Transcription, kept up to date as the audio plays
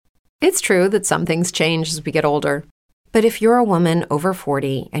It's true that some things change as we get older. But if you're a woman over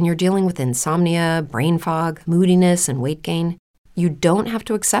 40 and you're dealing with insomnia, brain fog, moodiness, and weight gain, you don't have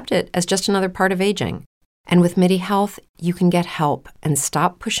to accept it as just another part of aging. And with MIDI Health, you can get help and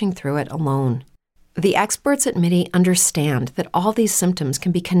stop pushing through it alone. The experts at MIDI understand that all these symptoms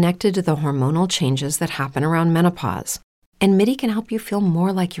can be connected to the hormonal changes that happen around menopause, and MIDI can help you feel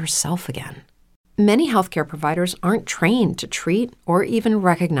more like yourself again. Many healthcare providers aren't trained to treat or even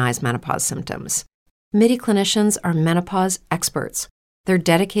recognize menopause symptoms. MIDI clinicians are menopause experts. They're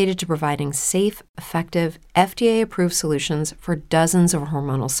dedicated to providing safe, effective, FDA-approved solutions for dozens of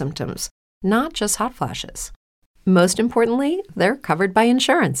hormonal symptoms, not just hot flashes. Most importantly, they're covered by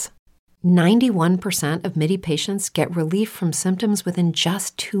insurance. 91% of MIDI patients get relief from symptoms within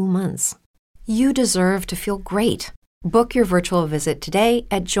just 2 months. You deserve to feel great. Book your virtual visit today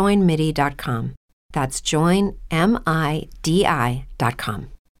at joinmidi.com. That's joinmidi.com.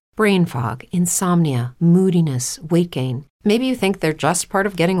 Brain fog, insomnia, moodiness, weight gain. Maybe you think they're just part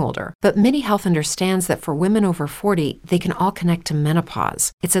of getting older, but MIDI Health understands that for women over 40, they can all connect to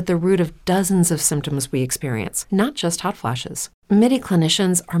menopause. It's at the root of dozens of symptoms we experience, not just hot flashes. MIDI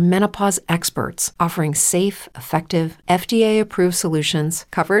clinicians are menopause experts, offering safe, effective, FDA-approved solutions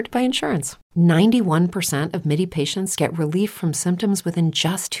covered by insurance. 91% of MIDI patients get relief from symptoms within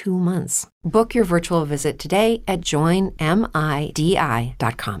just 2 months. Book your virtual visit today at joinmidi.com.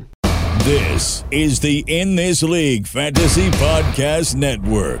 This is the In This League Fantasy Podcast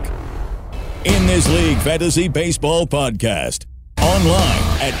Network. In This League Fantasy Baseball Podcast.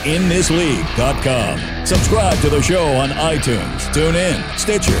 Online at inthisleague.com. Subscribe to the show on iTunes, TuneIn,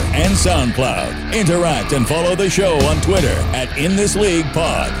 Stitcher, and SoundCloud. Interact and follow the show on Twitter at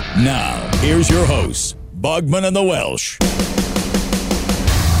InThisLeaguePod. Now, here's your hosts, Bogman and the Welsh.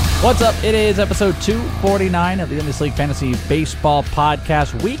 What's up? It is episode 249 of the In This League Fantasy Baseball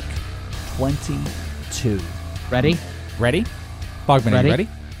Podcast, week 22. Ready? Bogman, are you ready?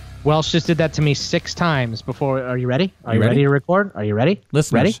 Welsh just did that to me 6 times before. Are you ready? Are you ready to record? Are you ready?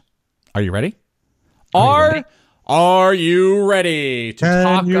 Listeners, ready? Are you ready? Are you ready to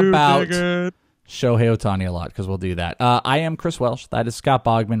talk about Shohei Ohtani a lot? Because we'll do that. I am Chris Welsh. That is Scott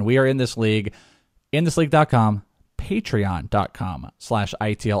Bogman. We are in this league. InThisLeague.com,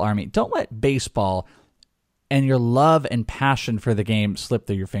 Patreon.com/ITL Army. Don't let baseball and your love and passion for the game slip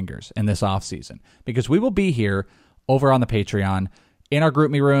through your fingers in this offseason, because we will be here over on the Patreon in our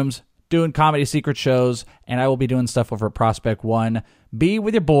GroupMe rooms doing comedy secret shows, and I will be doing stuff over at Prospect One. Be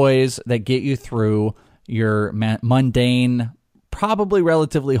with your boys that get you through your mundane, probably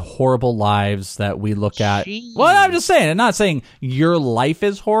relatively horrible lives that we look at. Jeez. Well, I'm just saying, I'm not saying your life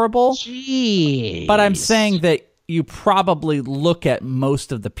is horrible, but I'm saying that you probably look at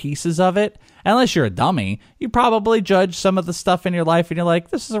most of the pieces of it. Unless you're a dummy, you probably judge some of the stuff in your life and you're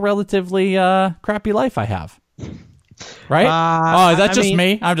like, this is a relatively crappy life I have. Right? Is that just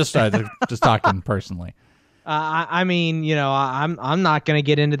me? I'm just talking personally. I mean, you know, I'm not going to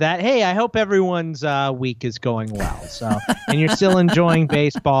get into that. Hey, I hope everyone's week is going well. So, and you're still enjoying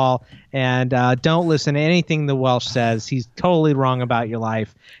baseball, and don't listen to anything the Welsh says. He's totally wrong about your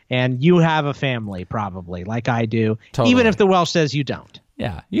life, and you have a family probably, like I do. Totally. Even if the Welsh says you don't.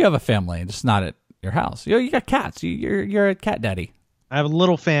 Yeah, you have a family, just not at your house. You got cats. You're a cat daddy. I have a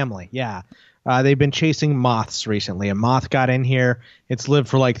little family. Yeah. They've been chasing moths recently. A moth got in here. It's lived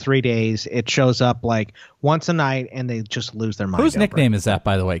for like 3 days. It shows up like once a night, and they just lose their mind. Whose nickname is that,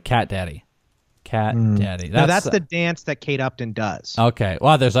 by the way? Cat Daddy. Cat Daddy. That's the dance that Kate Upton does. Okay.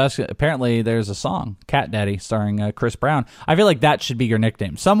 Well, apparently there's a song, Cat Daddy, starring Chris Brown. I feel like that should be your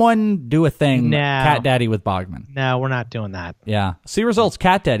nickname. Someone do a thing, Cat Daddy with Bogman. No, we're not doing that. Yeah. See results,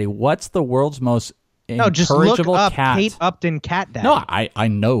 Cat Daddy. What's the world's most incorrigible just look up cat? Kate Upton Cat Daddy. No, I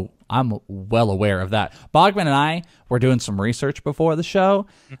know. I'm well aware of that. Bogman and I were doing some research before the show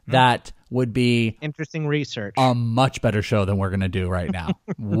that would be interesting research. A much better show than we're going to do right now.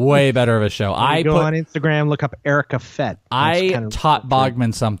 Way better of a show. Go on Instagram, look up Erica Fett. I taught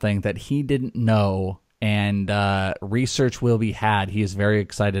Bogman something that he didn't know, and research will be had. He is very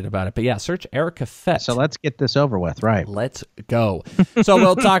excited about it. But yeah, search Erica Fett. So let's get this over with, right? Let's go. So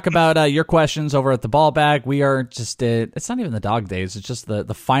we'll talk about your questions over at the Ball Bag. We are just, it's not even the dog days. It's just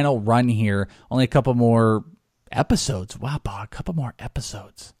the final run here. Only a couple more episodes. Wow, Bog, a couple more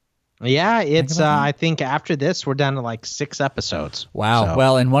episodes. Yeah, it's. I think after this, we're down to like 6 episodes. Wow. So.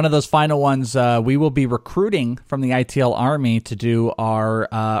 Well, in one of those final ones, we will be recruiting from the ITL Army to do our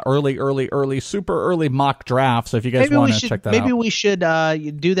super early mock draft. So if you guys want to check that out. Maybe we should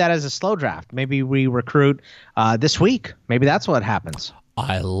do that as a slow draft. Maybe we recruit this week. Maybe that's what happens.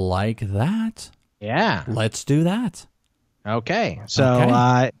 I like that. Yeah. Let's do that. Okay.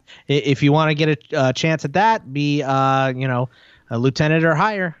 So if you want to get a chance at that, be a lieutenant or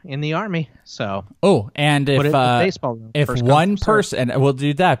higher in the Army. So and if one person, and we'll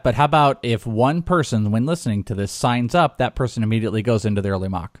do that, but how about if one person, when listening to this, signs up, that person immediately goes into the early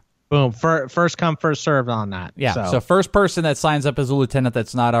mock. Boom. First come, first served on that. Yeah. So first person that signs up as a lieutenant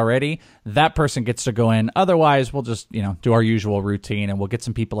that's not already, that person gets to go in. Otherwise, we'll just do our usual routine, and we'll get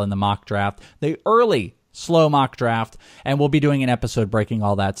some people in the mock draft, the early slow mock draft, and we'll be doing an episode breaking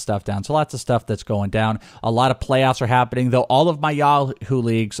all that stuff down. So lots of stuff that's going down. A lot of playoffs are happening, though. All of my Yahoo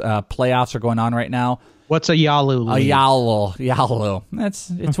leagues playoffs are going on right now. What's a Yahoo league? A Yahoo.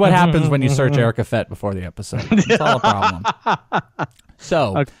 It's what happens when you search Erica Fett before the episode. It's all a problem.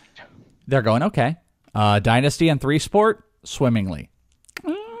 So they're going okay. Dynasty and 3-sport swimmingly.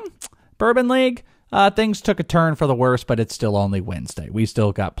 Bourbon League, things took a turn for the worse, but it's still only Wednesday. We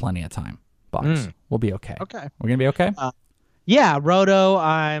still got plenty of time. Bucks. We'll be okay. Okay. We're going to be okay? Yeah, Roto,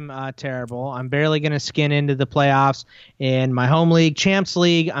 I'm terrible. I'm barely going to skin into the playoffs. In my home league, Champs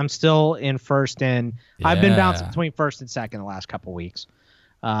League, I'm still in first, and I've been bouncing between first and second the last couple weeks.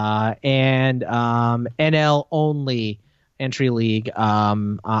 And NL only entry league,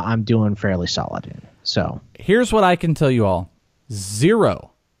 I'm doing fairly solid in. So here's what I can tell you all.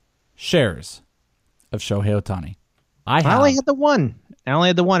 0 shares of Shohei Ohtani. I only had the one. And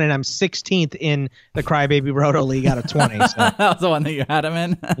I'm 16th in the Crybaby Roto League out of 20. So. That was the one that you had him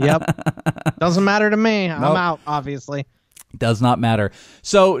in? Yep. Doesn't matter to me. Nope. I'm out, obviously. Does not matter.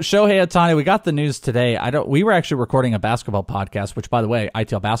 So Shohei Ohtani, we got the news today. We were actually recording a basketball podcast, which, by the way,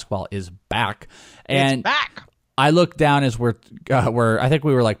 ITL Basketball is back. And it's back. I looked down as we're I think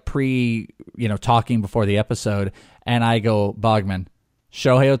we were like talking before the episode, and I go, Bogman,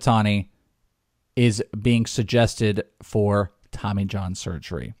 Shohei Ohtani is being suggested for Tommy John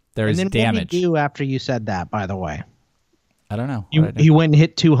surgery. There is damage. What did you do after you said that, by the way? I don't know. He went and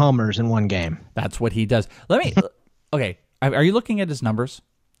hit 2 homers in one game. That's what he does. Okay. Are you looking at his numbers?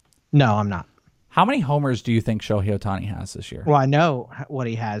 No, I'm not. How many homers do you think Shohei Ohtani has this year? Well, I know what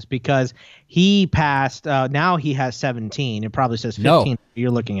he has because he passed. Now he has 17. It probably says 15. No.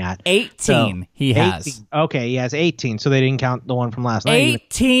 You're looking at 18. He has. Okay, he has 18. So they didn't count the one from last night.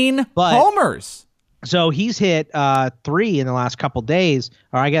 18 homers. So he's hit 3 in the last couple days,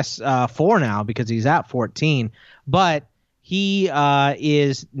 or I guess 4 now because he's at 14. But he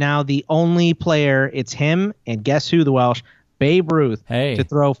is now the only player. It's him and guess who? The Welsh. Babe Ruth to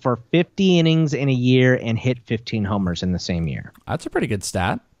throw for 50 innings in a year and hit 15 homers in the same year. That's a pretty good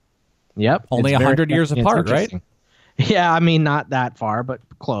stat. Yep. Only 100 years apart, right? Yeah, I mean, not that far, but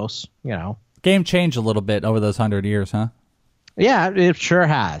close, Game changed a little bit over those 100 years, huh? Yeah, it sure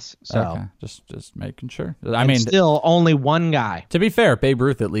has. So okay. Just making sure. I mean, still only one guy. To be fair, Babe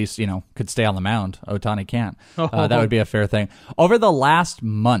Ruth at least, could stay on the mound. Ohtani can't. That would be a fair thing. Over the last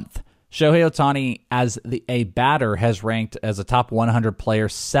month, Shohei Ohtani, as a batter, has ranked as a top 100 player,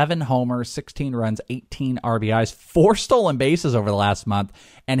 7 homers, 16 runs, 18 RBIs, 4 stolen bases over the last month,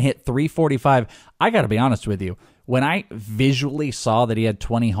 and hit 345. I got to be honest with you. When I visually saw that he had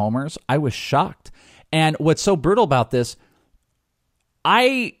 20 homers, I was shocked. And what's so brutal about this,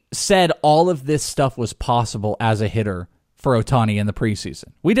 I said all of this stuff was possible as a hitter for Ohtani in the preseason.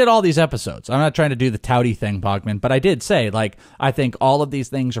 We did all these episodes. I'm not trying to do the touty thing, Bogman, but I did say, I think all of these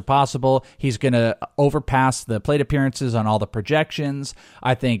things are possible. He's going to overpass the plate appearances on all the projections.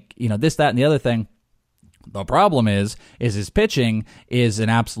 I think, this, that, and the other thing. The problem is his pitching is an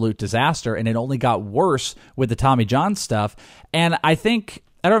absolute disaster, and it only got worse with the Tommy John stuff. And I think,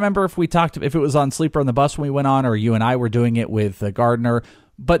 I don't remember if it was on Sleeper on the Bus when we went on, or you and I were doing it with Gardner,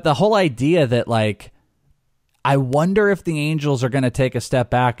 but the whole idea that, I wonder if the Angels are going to take a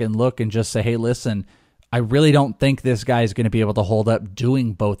step back and look and just say, hey, listen, I really don't think this guy is going to be able to hold up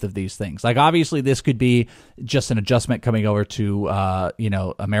doing both of these things. Obviously, this could be just an adjustment coming over to,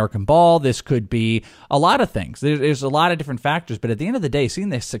 American ball. This could be a lot of things. There's a lot of different factors. But at the end of the day, seeing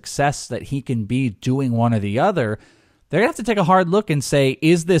the success that he can be doing one or the other, they're going to have to take a hard look and say,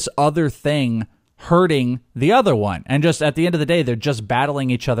 is this other thing hurting the other one? And just at the end of the day, they're just battling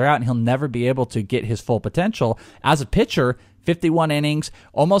each other out, and he'll never be able to get his full potential. As a pitcher, 51 innings,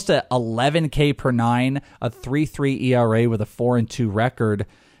 almost a 11 K per 9, a 3.3 ERA with a 4-2 record.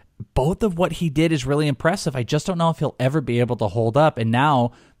 Both of what he did is really impressive. I just don't know if he'll ever be able to hold up. And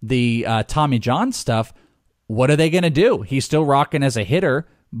now the Tommy John stuff, what are they going to do? He's still rocking as a hitter,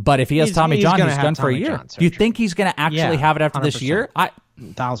 but if he has Tommy John, he's done for a year. Do you think he's going to actually have it after 100%. This year?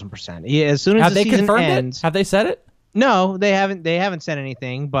 1,000%. Yeah, as soon as have the they season confirmed ends, it? Have they said it? No, they haven't. They haven't said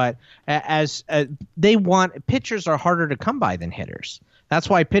anything. But as they want, pitchers are harder to come by than hitters. That's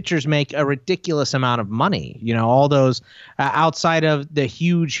why pitchers make a ridiculous amount of money. All those outside of the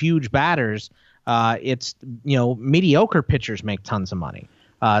huge batters, it's mediocre pitchers make tons of money.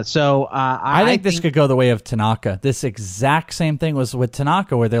 I think this could go the way of Tanaka. This exact same thing was with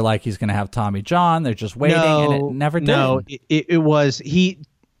Tanaka, where they're like, he's going to have Tommy John. They're just waiting, and it never did. No, it was he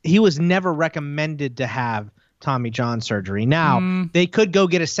was never recommended to have Tommy John surgery. Now, they could go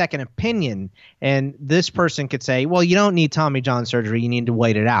get a second opinion, and this person could say, well, you don't need Tommy John surgery. You need to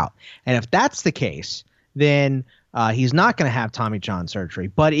wait it out. And if that's the case, then he's not going to have Tommy John surgery.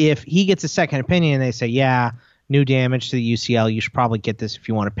 But if he gets a second opinion and they say, yeah, new damage to the UCL, you should probably get this if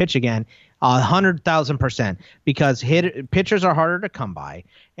you want to pitch again, 100,000%, because pitchers are harder to come by.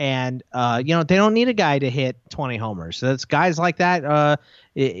 And, they don't need a guy to hit 20 homers. So that's guys like that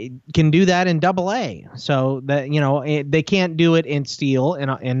can do that in Double-A. So that, they can't do it in Steel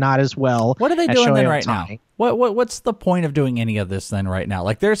and not as well. What are they doing then right now? What's the point of doing any of this then right now?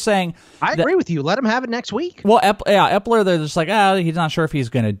 Like they're saying, I agree with you. Let him have it next week. Well, Epler, they're just like, he's not sure if he's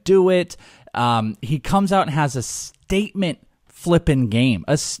going to do it. He comes out and has a statement flipping game.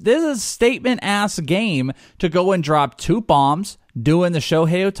 This is a statement-ass game to go and drop 2 bombs doing the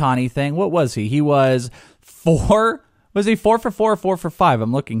Shohei Ohtani thing. What was he? He was 4 for 4 or 4 for 5?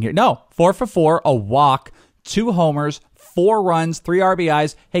 I'm looking here. No, 4 for 4, a walk, 2 homers, 4 runs, 3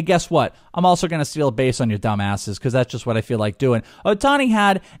 RBIs. Hey, guess what? I'm also going to steal a base on your dumbasses because that's just what I feel like doing. Ohtani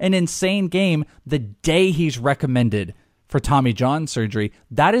had an insane game the day he's recommended for Tommy John surgery.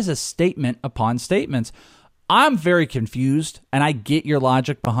 That is a statement upon statements. I'm very confused, and I get your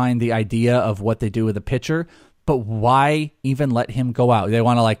logic behind the idea of what they do with a pitcher, but why even let him go out? They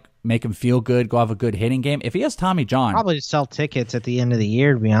want to make him feel good, go have a good hitting game. If he has Tommy John, probably to sell tickets at the end of the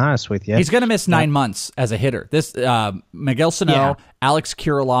year, to be honest with you. He's going to miss 9 months as a hitter. This Miguel Sano, Alex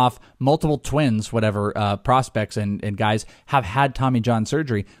Kirilloff, multiple Twins, whatever prospects and guys have had Tommy John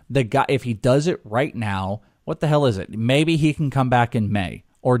surgery. The guy, if he does it right now, what the hell is it? Maybe he can come back in May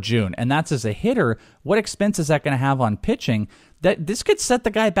or June, and that's as a hitter. What expense is that going to have on pitching? That this could set the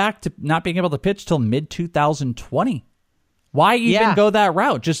guy back to not being able to pitch till mid-2020. Why even go that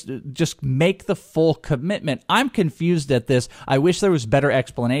route? Just make the full commitment. I'm confused at this. I wish there was better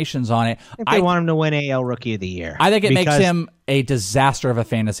explanations on it. I think they want him to win AL Rookie of the Year. I think it makes him a disaster of a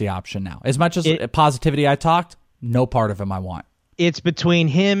fantasy option now. As much as positivity I talked, no part of him I want. It's between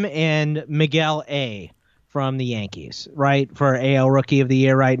him and Miguel A. from the Yankees, right? For AL Rookie of the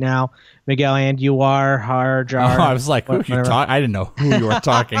Year right now. Miguel Andujar, Harjar. I was like, who are you talking? I didn't know who you were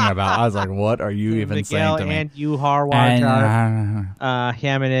talking about. I was like, what are you even saying to me? Miguel Andujar,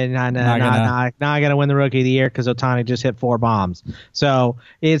 not going to win the Rookie of the Year because Ohtani just hit 4 bombs. So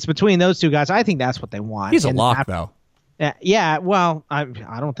it's between those two guys. I think that's what they want. He's a lock, though. Yeah, well, I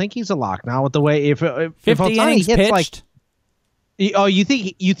don't think he's a lock. Not with the way if 50 Ohtani innings hits pitched. Oh, you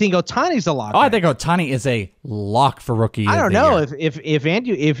think Ohtani's a lock? Oh, I think Ohtani is a lock for Rookie. I don't know if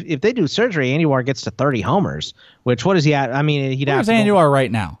they do surgery, Andujar gets to 30 homers. Which what is he at? I mean, he'd have. Where's Andujar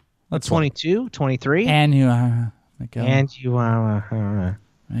right now? Let's 22, 23. Miguel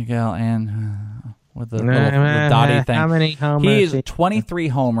with the little dotty thing. How many homers? He's 23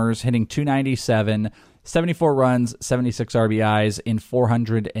 homers, hitting 297, 74 runs, 76 RBIs in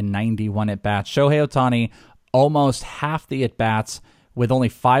 491 at bats. Shohei Ohtani, almost half the at-bats with only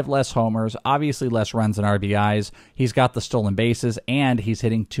 5 less homers, obviously less runs and RBIs. He's got the stolen bases, and he's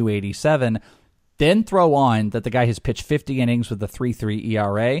hitting 287. Then throw on that the guy has pitched 50 innings with a 3.3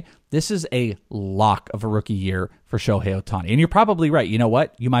 ERA. This is a lock of a rookie year for Shohei Ohtani. And you're probably right. You know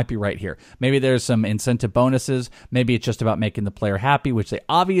what? You might be right here. Maybe there's some incentive bonuses. Maybe it's just about making the player happy, which they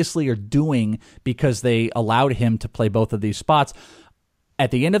obviously are doing because they allowed him to play both of these spots.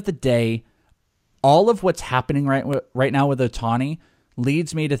 At the end of the day, all of what's happening right now with Ohtani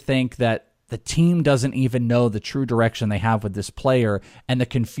leads me to think that the team doesn't even know the true direction they have with this player, and the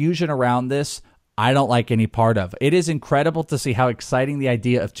confusion around this, I don't like any part of. It is incredible to see how exciting the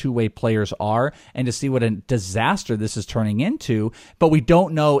idea of two-way players are and to see what a disaster this is turning into, but we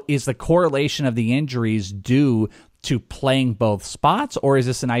don't know, is the correlation of the injuries due to playing both spots, or is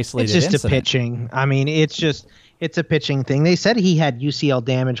this an isolated incident? It's just a pitching. I mean, it's a pitching thing. They said he had UCL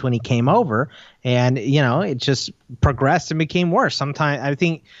damage when he came over, and, it just progressed and became worse. Sometimes, I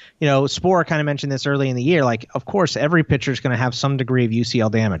think, Sporer kind of mentioned this early in the year. Like, of course, every pitcher is going to have some degree of UCL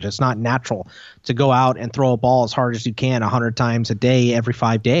damage. It's not natural to go out and throw a ball as hard as you can 100 times a day every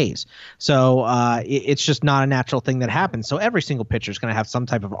 5 days. So it's just not a natural thing that happens. So every single pitcher is going to have some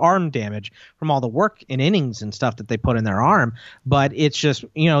type of arm damage from all the work and innings and stuff that they put in their arm. But it's just,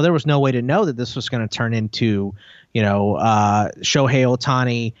 there was no way to know that this was going to turn into Shohei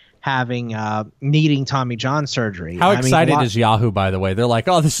Ohtani having needing Tommy John surgery. How excited is Yahoo, by the way? They're like,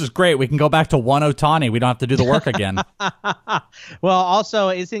 oh, this is great. We can go back to one Ohtani. We don't have to do the work again. Well, also,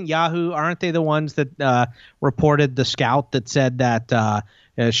 aren't they the ones that reported the scout that said that Shohei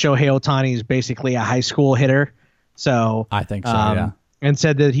Ohtani is basically a high school hitter? So I think so, yeah. And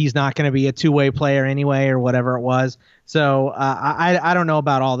said that he's not going to be a two-way player anyway, or whatever it was. So I don't know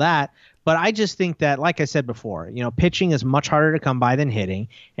about all that. But I just think that, like I said before, pitching is much harder to come by than hitting,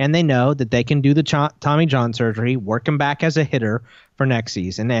 and they know that they can do the Tommy John surgery, work him back as a hitter for next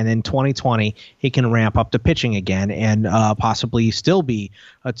season, and in 2020 he can ramp up to pitching again and possibly still be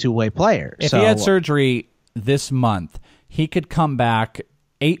a two-way player. If he had surgery this month, he could come back.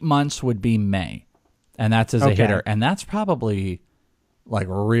 8 months would be May, and that's as a hitter, and that's probably like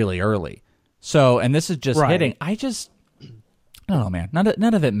really early. So, and this is just hitting. I don't know, man.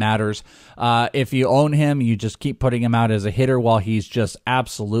 None of it matters. If you own him, you just keep putting him out as a hitter while he's just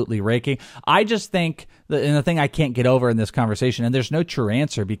absolutely raking. I just think, and the thing I can't get over in this conversation, and there's no true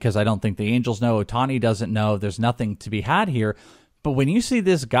answer because I don't think the Angels know, Ohtani doesn't know, there's nothing to be had here. But when you see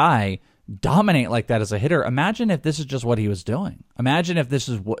this guy dominate like that as a hitter, imagine if this is just what he was doing. Imagine if this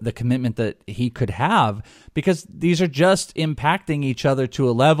is the commitment that he could have, because these are just impacting each other to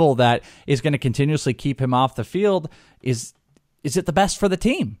a level that is going to continuously keep him off the field. Is it the best for the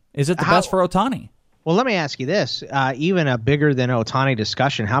team? Is it the best for Ohtani? Well, let me ask you this. Even a bigger than Ohtani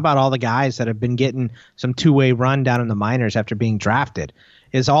discussion, how about all the guys that have been getting some two-way run down in the minors after being drafted?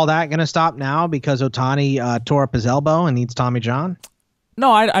 Is all that going to stop now because Ohtani tore up his elbow and needs Tommy John?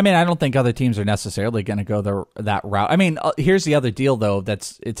 No, I mean, I don't think other teams are necessarily going to go that route. I mean, here's the other deal, though,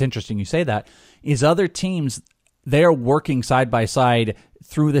 it's interesting you say that, is other teams, they're working side by side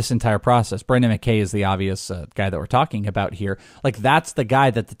through this entire process. Brendan McKay is the obvious guy that we're talking about here. Like, that's the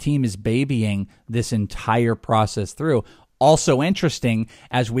guy that the team is babying this entire process through. Also interesting,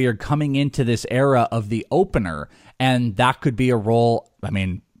 as we are coming into this era of the opener, and that could be a role. I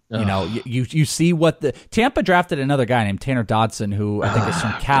mean, you see what the Tampa drafted another guy named Tanner Dodson, who I think is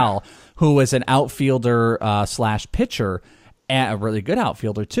from Cal, who is an outfielder / pitcher, and a really good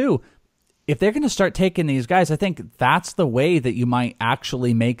outfielder too. If they're going to start taking these guys, I think that's the way that you might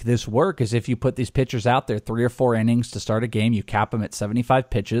actually make this work, is if you put these pitchers out there 3 or 4 innings to start a game, you cap them at 75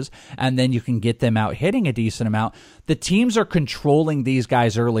 pitches, and then you can get them out hitting a decent amount. The teams are controlling these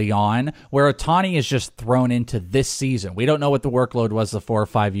guys early on, where Ohtani is just thrown into this season. We don't know what the workload was the 4 or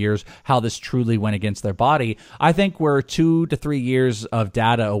 5 years, how this truly went against their body. I think we're 2 to 3 years of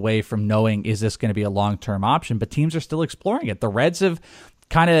data away from knowing, is this going to be a long-term option? But teams are still exploring it. The Reds have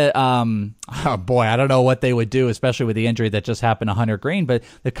kind of, I don't know what they would do, especially with the injury that just happened to Hunter Green, but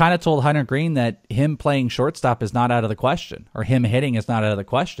they kind of told Hunter Green that him playing shortstop is not out of the question, or him hitting is not out of the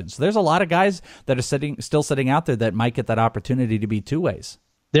question. So there's a lot of guys that are still sitting out there that might get that opportunity to be two ways.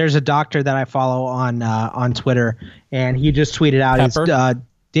 There's a doctor that I follow on Twitter, and he just tweeted out, it's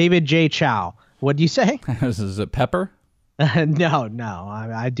David J. Chow. What do you say? Is it Pepper? No,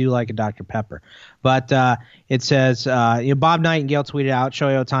 I do like a Dr. Pepper, but it says Bob Nightingale tweeted out,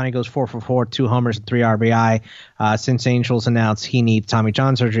 Shohei Ohtani goes 4 for 4, 2 homers and 3 RBI. Since Angels announced he needs Tommy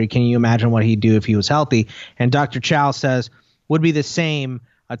John surgery, can you imagine what he'd do if he was healthy? And Dr. Chow says, would be the same.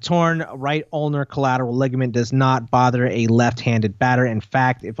 A torn right ulnar collateral ligament does not bother a left-handed batter. In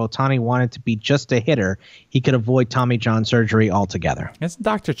fact, if Ohtani wanted to be just a hitter, he could avoid Tommy John surgery altogether. Isn't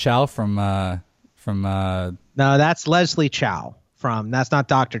Dr. Chow from No, that's Leslie Chow that's not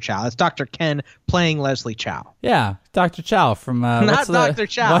Dr. Chow. That's Dr. Ken playing Leslie Chow. Yeah, Dr. Chow from not Dr.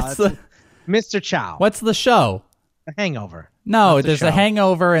 Chow. Mr. Chow. What's the show? The Hangover. No, there's The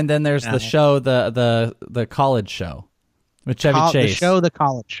Hangover, and then there's the show, the college show with Chevy Chase. The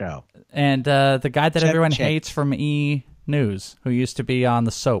college show. And the guy that Chevy everyone Chase. hates from E! News, who used to be on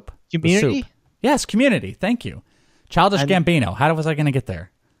the soap. Community? The Soup. Yes, Community. Thank you. Childish Gambino. How was I going to get there?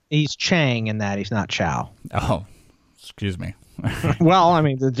 He's Chang in that. He's not Chow. Oh, excuse me. Well, I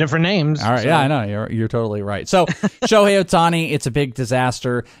mean, the different names. All right, so. Yeah, I know. You're totally right. So, Shohei Ohtani, it's a big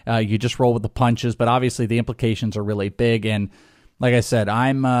disaster. You just roll with the punches, but obviously the implications are really big. And like I said,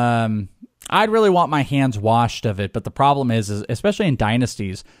 I'd really want my hands washed of it. But the problem is especially in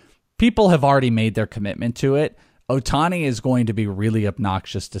dynasties, people have already made their commitment to it. Ohtani is going to be really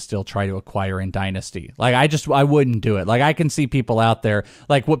obnoxious to still try to acquire in Dynasty. Like, I wouldn't do it. Like, I can see people out there,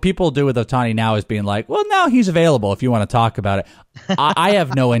 like, what people do with Ohtani now is being like, well, now he's available if you want to talk about it. I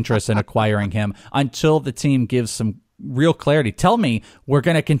have no interest in acquiring him until the team gives some real clarity. Tell me we're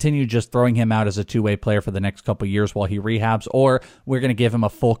going to continue just throwing him out as a two-way player for the next couple of years while he rehabs, or we're going to give him a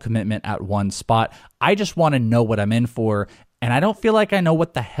full commitment at one spot. I just want to know what I'm in for. And I don't feel like I know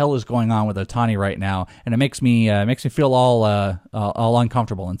what the hell is going on with Ohtani right now, and it makes me feel all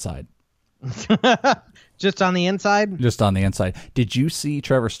uncomfortable inside. Just on the inside? Just on the inside. Did you see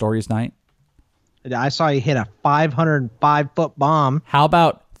Trevor Story's night? I saw he hit a 505-foot bomb. How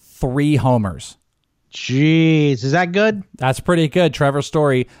about 3 homers? Jeez, is that good? That's pretty good. Trevor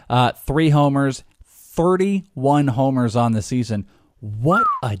Story, 3 homers, 31 homers on the season. What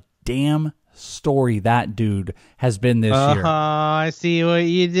a damn story that dude has been this year. Oh, I see what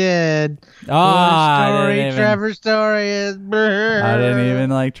you did. Trevor Story is. I didn't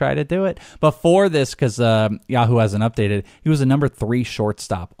even try to do it before this because Yahoo hasn't updated. He was a number 3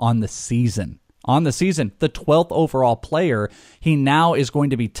 shortstop on the season. The 12th overall player. He now is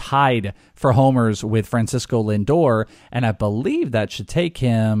going to be tied for homers with Francisco Lindor, and I believe that should take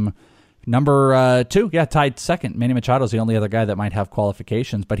him number 2. Yeah, tied second. Manny Machado is the only other guy that might have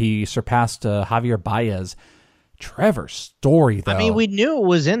qualifications, but he surpassed Javier Baez. Trevor Story, though. I mean, we knew it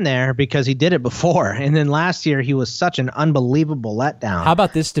was in there because he did it before, and then last year he was such an unbelievable letdown. How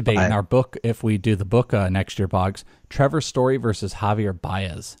about this debate in our book, if we do the book next year, Boggs? Trevor Story versus Javier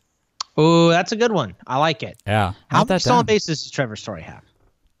Baez. Oh, that's a good one. I like it. Yeah. How many stolen bases does Trevor Story have?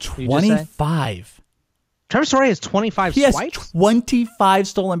 25. Trevor Story has 25 swipes? He has 25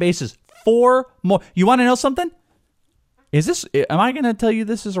 stolen bases. 4 more. You want to know something? Am I going to tell you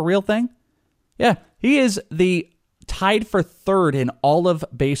this is a real thing? Yeah. He is tied for 3rd in all of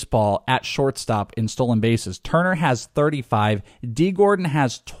baseball at shortstop in stolen bases. Turner has 35. D. Gordon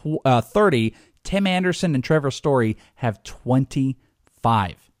has 30. Tim Anderson and Trevor Story have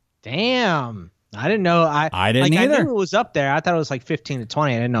 25. Damn. I didn't know. I didn't either. I knew it was up there. I thought it was 15 to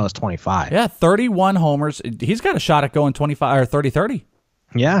 20. I didn't know it was 25. Yeah, 31 homers. He's got a shot at going 25 or 30-30.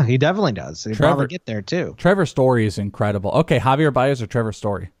 Yeah, he definitely does. He'll probably get there, too. Trevor Story is incredible. Okay, Javier Baez or Trevor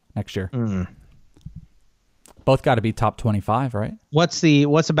Story next year? Both got to be top 25, right? What's the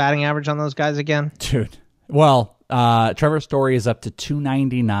batting average on those guys again? Dude. Well, Trevor Story is up to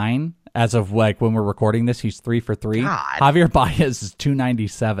 299 as of when we're recording this. He's 3 for 3. God. Javier Baez is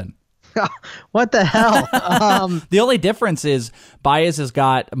 297. What the hell? The only difference is Baez has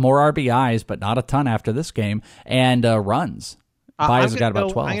got more RBIs, but not a ton after this game, and runs. Baez has got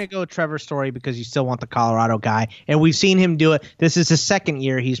about 12. I'm going to go with Trevor Story because you still want the Colorado guy, and we've seen him do it. This is his 2nd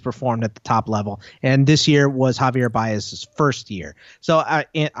year he's performed at the top level, and this year was Javier Baez's 1st year. So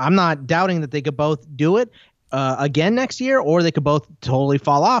I'm not doubting that they could both do it again next year, or they could both totally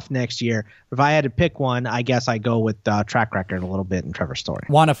fall off next year. If I had to pick one, I guess I go with track record a little bit in Trevor Story.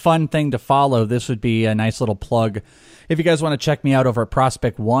 Want a fun thing to follow? This would be a nice little plug. If you guys want to check me out over at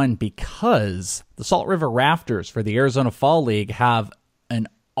Prospect One, because the Salt River Rafters for the Arizona Fall League have an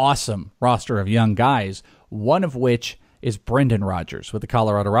awesome roster of young guys, one of which is Brendan Rodgers with the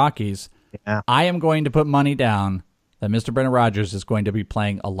Colorado Rockies. Yeah. I am going to put money down that Mr. Brendan Rodgers is going to be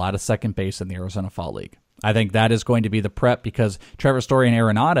playing a lot of second base in the Arizona Fall League. I think that is going to be the prep because Trevor Story and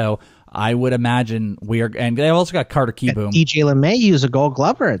Arenado, I would imagine and they also got Carter Kieboom. DJ LeMahieu's a Gold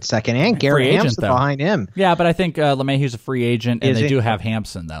Glover at second, and Gary Hampson behind him. Yeah, but I think LeMahieu's a free agent, and they do have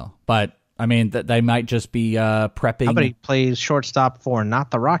Hampson, though. But, I mean, they might just be prepping. How about he plays shortstop for not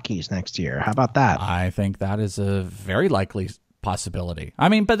the Rockies next year? How about that? I think that is a very likely possibility. I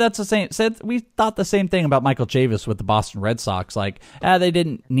mean, but that's the same. We thought the same thing about Michael Chavis with the Boston Red Sox. They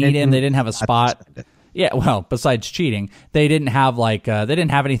didn't need him. They didn't have a spot. Yeah, well, besides cheating, they didn't have they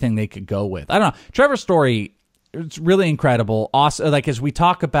didn't have anything they could go with. I don't know. Trevor Story, it's really incredible. Awesome. As we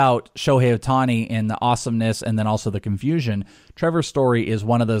talk about Shohei Ohtani and the awesomeness and then also the confusion, Trevor Story is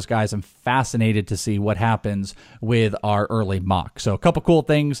one of those guys I'm fascinated to see what happens with our early mock. So a couple cool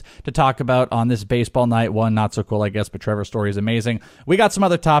things to talk about on this baseball night. One, not so cool, I guess, but Trevor Story is amazing. We got some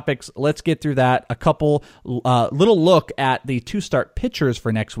other topics. Let's get through that. A couple little look at the 2-start pitchers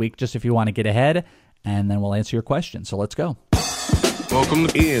for next week, just if you want to get ahead. And then we'll answer your question. So let's go. Welcome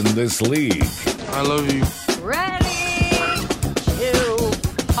to In This League. I love you. Ready to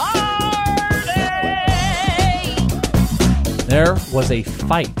party! There was a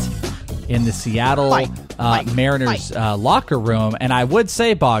fight in the Seattle Mariners locker room. And I would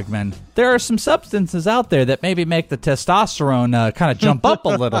say, Bogman, there are some substances out there that maybe make the testosterone kind of jump up a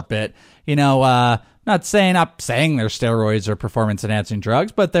little bit. Not saying they're steroids or performance-enhancing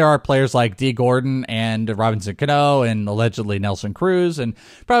drugs, but there are players like D. Gordon and Robinson Cano and allegedly Nelson Cruz and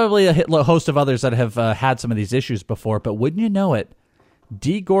probably a host of others that have had some of these issues before. But wouldn't you know it,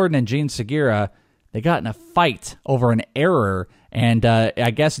 D. Gordon and Gene Segura, they got in a fight over an error. And I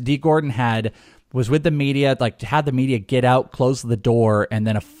guess D. Gordon was with the media, had the media get out, close the door, and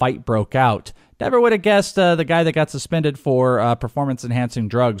then a fight broke out. Never would have guessed the guy that got suspended for performance-enhancing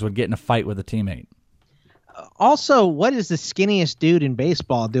drugs would get in a fight with a teammate. Also, what is the skinniest dude in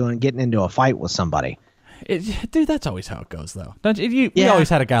baseball doing getting into a fight with somebody? Dude, that's always how it goes, though. Don't you? We always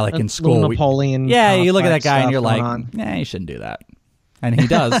had a guy like in school. Little Napoleon. You look at that guy and you're like, on. nah, you shouldn't do that. And he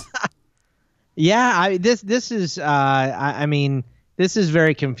does. Yeah, this is I mean, this is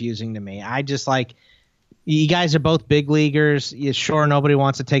very confusing to me. I just like, you guys are both big leaguers. Sure, nobody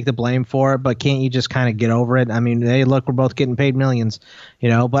wants to take the blame for it, but can't you just kind of get over it? I mean, hey, look, we're both getting paid millions,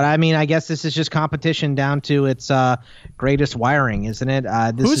 But I mean, I guess this is just competition down to its greatest wiring, isn't it?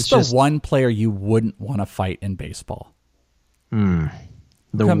 Who's the one player you wouldn't want to fight in baseball? The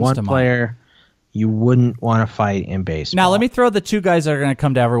one player you wouldn't want to fight in baseball. Now, let me throw the two guys that are going to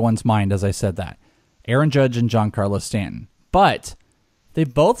come to everyone's mind as I said that. Aaron Judge and Giancarlo Stanton. But they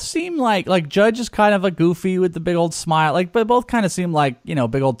both seem like Judge is kind of a goofy with the big old smile. But they both kind of seem like,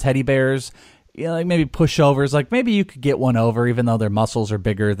 big old teddy bears. Like maybe pushovers. Like maybe you could get one over even though their muscles are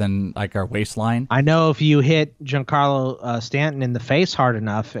bigger than like our waistline. I know if you hit Giancarlo Stanton in the face hard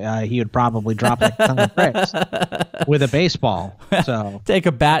enough, he would probably drop like a ton of bricks with a baseball. So take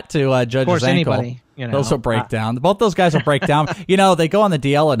a bat to Judge's ankle. Anybody, those will break down. Both those guys will break down. They go on the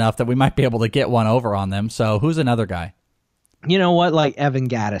DL enough that we might be able to get one over on them. So who's another guy? You know what? Like Evan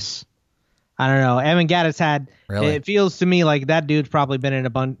Gattis. I don't know. Evan Gattis had, It feels to me like that dude's probably been in a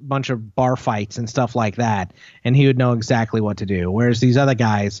bunch of bar fights and stuff like that, and he would know exactly what to do, whereas these other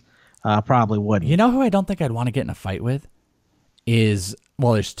guys probably wouldn't. You know who I don't think I'd want to get in a fight with is,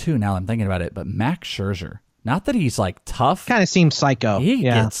 well, there's two now I'm thinking about it, but Max Scherzer. Not that he's like tough. Kind of seems psycho. He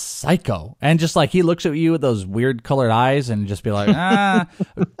gets psycho. And just like he looks at you with those weird colored eyes and just be like,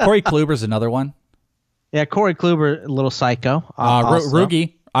 Corey Kluber's another one. Yeah, Corey Kluber, a little psycho.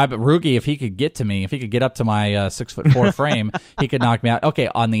 Rugi. But Rugi, if he could get to me, if he could get up to my 6'4" frame, he could knock me out. Okay,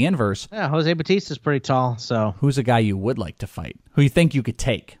 on the inverse. Yeah, Jose Bautista's pretty tall, so. Who's a guy you would like to fight? Who you think you could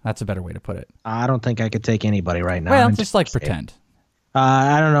take? That's a better way to put it. I don't think I could take anybody right now. Well, just like pretend.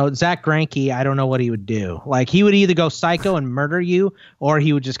 I don't know. Zach Greinke, I don't know what he would do. Like, he would either go psycho and murder you, or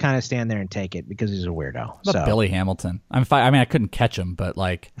he would just kind of stand there and take it because he's a weirdo. So Billy Hamilton. I couldn't catch him, but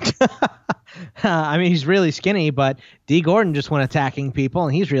like. I mean, he's really skinny, but D. Gordon just went attacking people,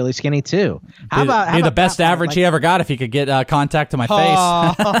 and he's really skinny too. How about the best average he ever got if he could get contact to my face?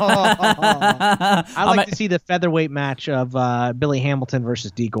 I'd like to see the featherweight match of Billy Hamilton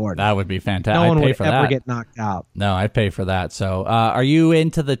versus D. Gordon. That would be fantastic. No one I'd pay would for ever that. get knocked out. No, I'd pay for that. So, are you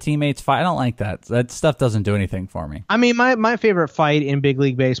into the teammates fight? I don't like that. That stuff doesn't do anything for me. I mean, my favorite fight in big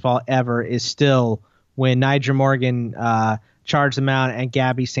league baseball ever is still when Nyjer Morgan charged him out and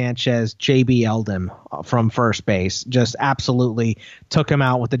Gabby Sanchez JBL'd him from first base. Just absolutely took him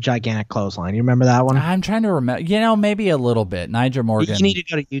out with a gigantic clothesline. You remember that one? I'm trying to remember. Maybe a little bit. Nyjer Morgan. You need to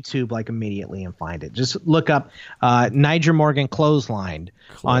go to YouTube like immediately and find it. Just look up Nyjer Morgan clotheslined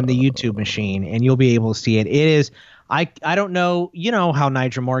on the YouTube machine, and you'll be able to see it. It is. I don't know. You know how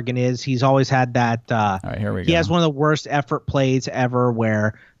Nyjer Morgan is. He's always had that. All right, here we go. He has one of the worst effort plays ever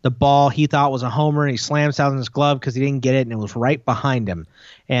where the ball he thought was a homer and he slams out in his glove because he didn't get it and it was right behind him.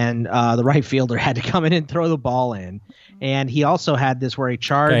 And the right fielder had to come in and throw the ball in. And he also had this where he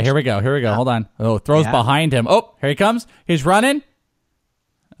charged. Okay, here we go. Hold on. Oh, throws behind him. Oh, here he comes. He's running.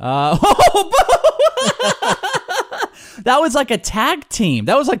 That was like a tag team.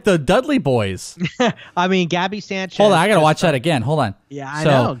 That was like the Dudley Boys. I mean, Gabby Sanchez. Hold on, I gotta watch that again. Hold on. Yeah, I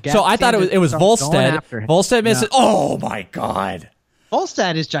know. So I thought it was Volstead. Volstead misses. Oh my god.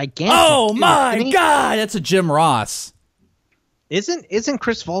 Volstead is gigantic. Oh my god, that's a Jim Ross. Isn't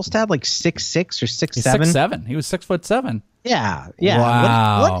Chris Volstead like 6'6" or 6'7"? He's 6'7". He was 6'7". Yeah.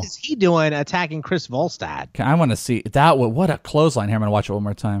 Wow. What is he doing attacking Chris Volstead? I want to see that. What a clothesline here. I'm gonna watch it one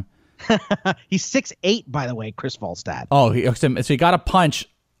more time. He's 6'8", by the way, Chris Volstead. Oh, so he got a punch.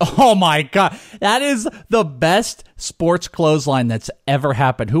 Oh my god, that is the best sports clothesline that's ever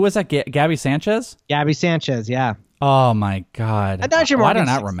happened. Who was that? Gabby Sanchez. Gabby Sanchez, yeah. Oh my god. Why did I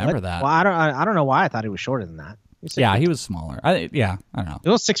not remember that? Well, I don't know why I thought he was shorter than that. He was smaller. I don't know. He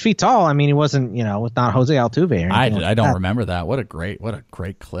was 6 feet tall. I mean, he wasn't, with not Jose Altuve. Or I don't remember that. What a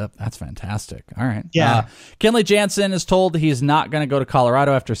great clip. That's fantastic. All right. Yeah. Kenley Jansen is told he's not going to go to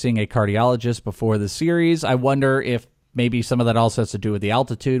Colorado after seeing a cardiologist before the series. I wonder if maybe some of that also has to do with the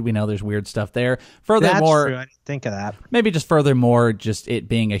altitude. We know there's weird stuff there. Furthermore, that's true. I didn't think of that. Maybe just furthermore, just it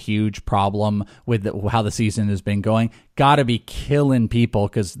being a huge problem with how the season has been going. Got to be killing people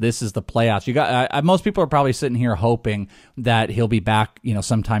because this is the playoffs. You got most people are probably sitting here hoping that he'll be back,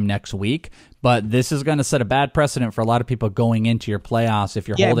 sometime next week. But this is going to set a bad precedent for a lot of people going into your playoffs if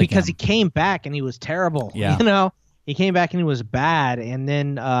you're holding him. Yeah, because he came back and he was terrible. Yeah. He came back and he was bad, and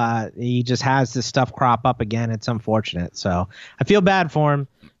then he just has this stuff crop up again. It's unfortunate. So I feel bad for him.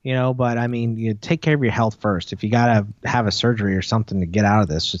 But I mean, you take care of your health first. If you gotta have a surgery or something to get out of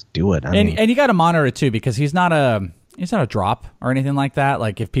this, just do it. And you got to monitor it too, because he's not a drop or anything like that.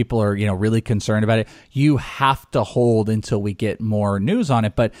 Like if people are, really concerned about it, you have to hold until we get more news on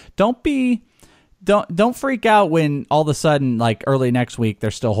it. But don't freak out when all of a sudden, like early next week, they're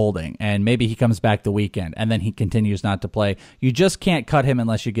still holding, and maybe he comes back the weekend and then he continues not to play. You just can't cut him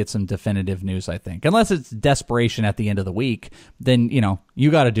unless you get some definitive news, I think. Unless it's desperation at the end of the week, then, you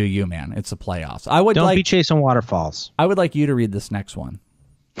got to do you, man. It's the playoffs. Don't be chasing waterfalls. I would like you to read this next one.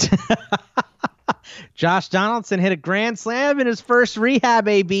 Josh Donaldson hit a grand slam in his first rehab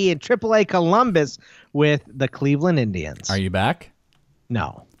AB in AAA Columbus with the Cleveland Indians. Are you back?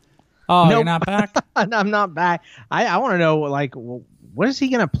 No. Oh, Nope. You're not back? I'm not back. I want to know, what is he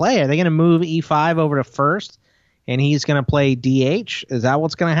going to play? Are they going to move E5 over to first, and he's going to play DH? Is that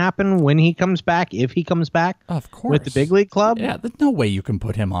what's going to happen when he comes back, if he comes back? Of course. With the big league club? Yeah, there's no way you can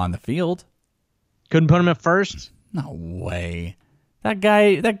put him on the field. Couldn't put him at first? No way. That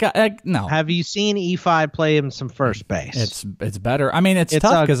guy, no. Have you seen E5 play him some first base? It's better. I mean, it's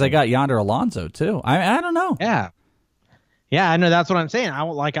tough because they got Yonder Alonso, too. I don't know. Yeah, I know. That's what I'm saying. I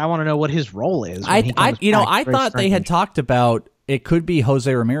want to know what his role is. I thought they had talked about it could be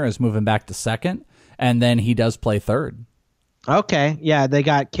Jose Ramirez moving back to second, and then he does play third. Okay, yeah, they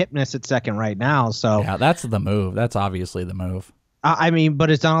got Kipnis at second right now, so yeah, that's the move. That's obviously the move. I mean, but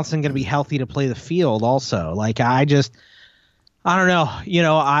is Donaldson going to be healthy to play the field? Also, I don't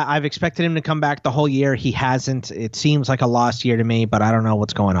know. I've expected him to come back the whole year. He hasn't. It seems like a lost year to me, but I don't know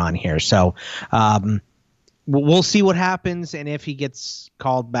what's going on here. So, we'll see what happens, and if he gets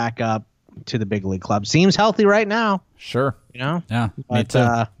called back up to the big league club. Seems healthy right now. Sure. Yeah, me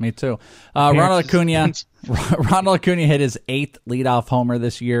too. Ronald Acuna hit his 8th leadoff homer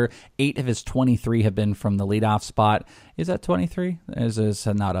this year. 8 of his 23 have been from the leadoff spot. Is that 23? Is this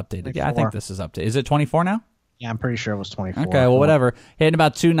not updated? 24. Yeah, I think this is updated. Is it 24 now? Yeah, I'm pretty sure it was 24. Okay, well, whatever. Hitting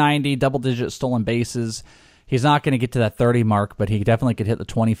about 290, double-digit stolen bases. He's not going to get to that 30 mark, but he definitely could hit the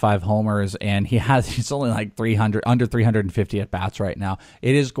 25 homers, and he's only like under 350 at bats right now.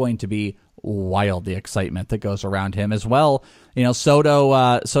 It is going to be wild, the excitement that goes around him as well.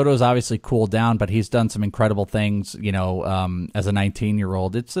 Soto's obviously cooled down, but he's done some incredible things. As a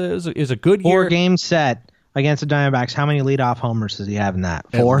 19-year-old, it's a good year. 4-game set against the Diamondbacks. How many leadoff homers does he have in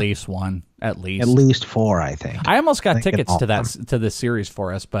that? 4? At least one. At least 4, I think. I almost got tickets to this series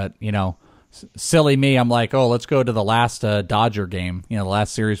for us, but silly me, I'm like, oh, let's go to the last Dodger game, the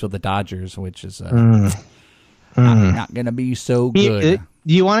last series with the Dodgers, which is not going to be so good.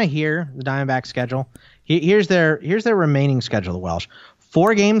 Do you want to hear the Diamondback schedule? Here's their remaining schedule, the Welsh.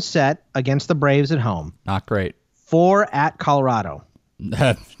 4 games set against the Braves at home. Not great. 4 at Colorado.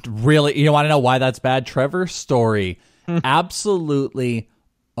 Really? You want to know why that's bad? Trevor Story absolutely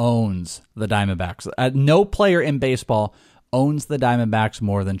owns the Diamondbacks. No player in baseball owns the Diamondbacks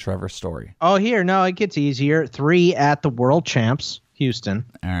more than Trevor Story. Oh, it gets easier. 3 at the world champs, Houston.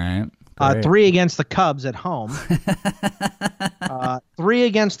 All right. 3 against the Cubs at home. 3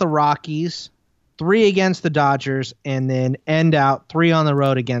 against the Rockies. 3 against the Dodgers, and then end out 3 on the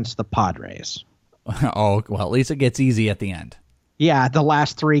road against the Padres. Oh, well, at least it gets easy at the end. Yeah, the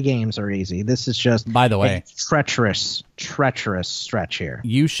last 3 games are easy. This is just, by the way, a treacherous stretch here.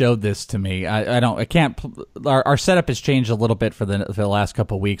 You showed this to me. I can't. Our setup has changed a little bit for the last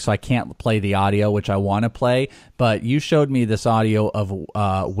couple of weeks, so I can't play the audio, which I want to play. But you showed me this audio of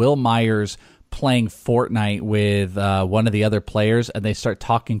Will Myers playing Fortnite with one of the other players, and they start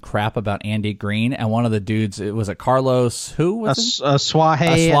talking crap about Andy Green, and one of the dudes, was it Carlos, who was it?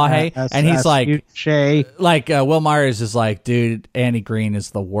 Swahe, and he's like Will Myers is like, dude, Andy Green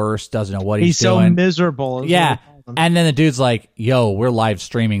is the worst, doesn't know what he's doing. So miserable. Yeah, and then the dude's like, yo, we're live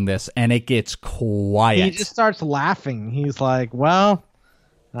streaming this, and it gets quiet. He just starts laughing. He's like, well,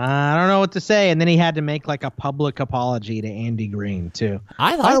 I don't know what to say. And then he had to make like a public apology to Andy Green too.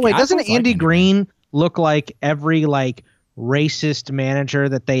 By the way, doesn't Andy Green look like every racist manager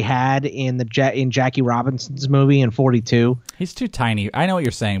that they had in Jackie Robinson's movie in 42? He's too tiny. I know what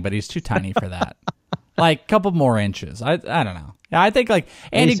you're saying, but he's too tiny for that. Like a couple more inches. I don't know. I think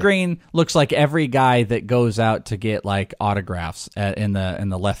Andy Green looks like every guy that goes out to get autographs in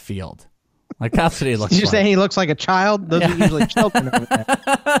the left field. That's what he looks like. You're saying he looks like a child? Those are usually children over there.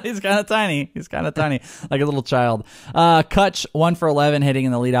 He's kind of tiny. Like a little child. Kutch, 1 for 11, hitting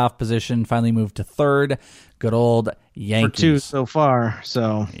in the leadoff position. Finally moved to third. Good old Yankees. For 2 so far.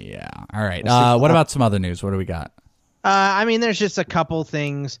 So yeah. All right. What about some other news? What do we got? There's just a couple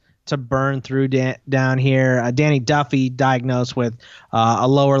things. to burn through down here. Danny Duffy diagnosed with a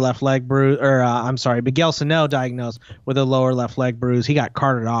lower left leg bruise, Miguel Sano diagnosed with a lower left leg bruise. He got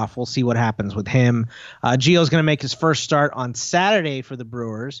carted off. We'll see what happens with him. Gio's going to make his first start on Saturday for the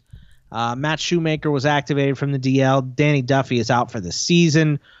Brewers. Matt Shoemaker was activated from the DL. Danny Duffy is out for the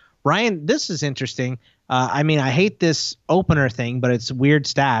season. Ryan, this is interesting. I hate this opener thing, but it's weird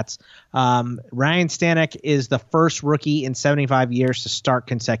stats. Ryan Stanek is the first rookie in 75 years to start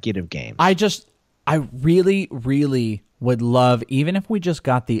consecutive games. I really, really would love, even if we just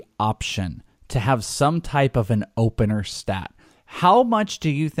got the option to have some type of an opener stat. How much do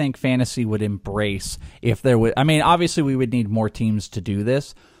you think fantasy would embrace if there would? I mean, obviously we would need more teams to do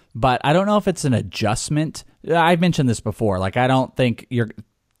this, but I don't know if it's an adjustment. I've mentioned this before. Like, I don't think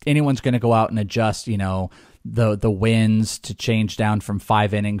anyone's going to go out and adjust, the wins to change down from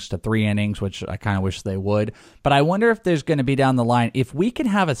 5 innings to 3 innings, which I kind of wish they would. But I wonder if there's going to be down the line, if we can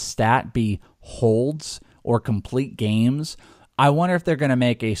have a stat be holds or complete games, I wonder if they're going to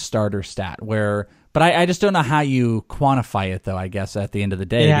make a starter stat where, but I just don't know how you quantify it though, I guess at the end of the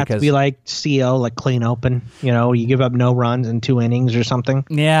day. It has to be like CO, like clean open, you give up no runs in 2 innings or something.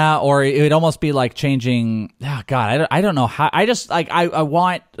 Yeah. Or it would almost be like changing, I don't know how,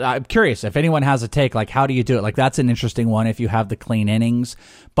 I'm curious if anyone has a take, like how do you do it? Like that's an interesting one if you have the clean innings,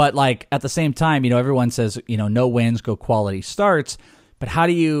 but like at the same time, everyone says, no wins, go quality starts, but how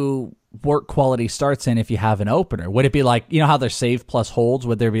do you work quality starts in if you have an opener? Would it be like, how there's save plus holds?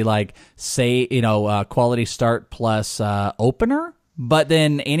 Would there be like, quality start plus opener? But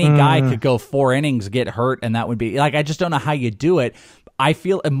then any guy could go 4 innings, get hurt, and that would be like, I just don't know how you do it. I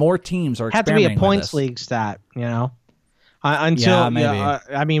feel more teams are experimenting. Have to be a points league stat, until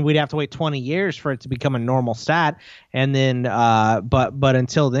we'd have to wait 20 years for it to become a normal stat, and then but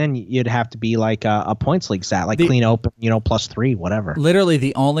until then you'd have to be like a points league stat, like clean open, +3, whatever. Literally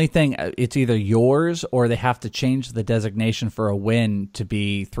the only thing, it's either yours or they have to change the designation for a win to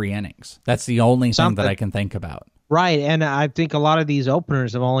be 3 innings. That's the only thing that I can think about. Right, and I think a lot of these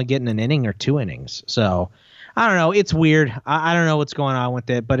openers have only getting an inning or 2 innings, so I don't know. It's weird. I don't know what's going on with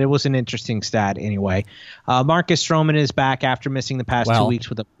it, but it was an interesting stat anyway. Marcus Stroman is back after missing the past 2 weeks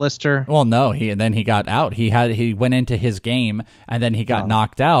with a blister. Well, no, then he got out. He went into his game and then he got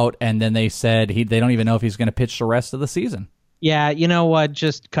knocked out, and then they said they don't even know if he's going to pitch the rest of the season. Yeah, you know what?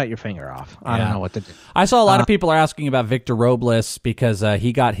 Just cut your finger off. I don't know what to do. I saw a lot of people are asking about Victor Robles because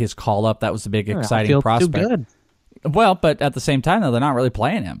he got his call up. That was the big exciting prospect. Too good. Well, but at the same time, though, they're not really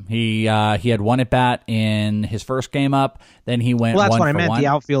playing him. He had 1 at bat in his first game up. Then he went. Well, that's 1 what I for meant. 1. The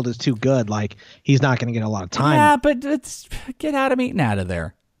outfield is too good. Like he's not going to get a lot of time. Yeah, but get Adam Eaton out of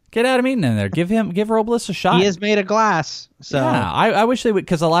there. Get Adam Eaton in there. Give Robles a shot. He is made of glass. So yeah, I wish they would,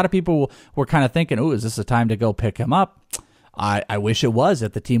 because a lot of people were kind of thinking, "Oh, is this a time to go pick him up?" I wish it was,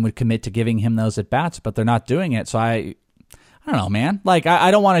 that the team would commit to giving him those at bats, but they're not doing it. So I don't know, man. Like,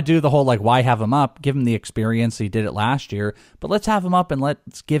 I don't want to do the whole, like, why have him up? Give him the experience. He did it last year. But let's have him up and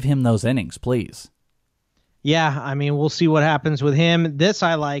let's give him those innings, please. Yeah, we'll see what happens with him. This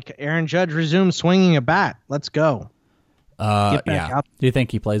I like. Aaron Judge resumes swinging a bat. Let's go. Yeah. Do you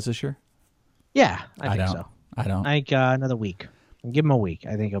think he plays this year? Yeah, I think so. I don't. I think another week. Give him a week.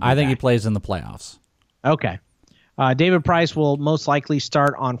 I think he plays in the playoffs. Okay. David Price will most likely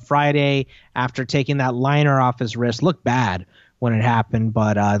start on Friday after taking that liner off his wrist. Looked bad when it happened,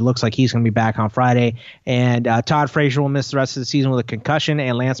 but it looks like he's going to be back on Friday. And Todd Frazier will miss the rest of the season with a concussion,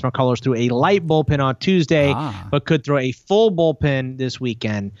 and Lance McCullers threw a light bullpen on Tuesday, but could throw a full bullpen this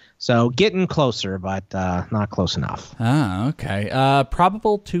weekend. So getting closer, but not close enough. Okay.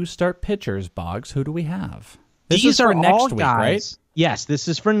 Probable to start pitchers, Boggs. Who do we have? These are next all week, guys, right? Yes, this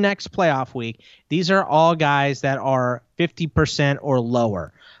is for next playoff week. These are all guys that are 50% or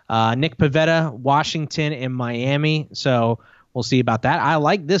lower. Nick Pivetta, Washington, and Miami. So we'll see about that. I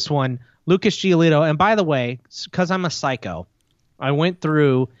like this one. Lucas Giolito. And by the way, because I'm a psycho, I went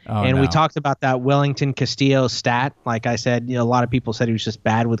through we talked about that Wellington Castillo stat. Like I said, a lot of people said he was just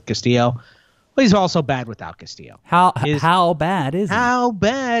bad with Castillo. Well, he's also bad without Castillo. How bad is he? How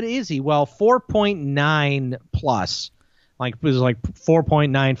bad is he? Well, 4.9 plus. Like it was like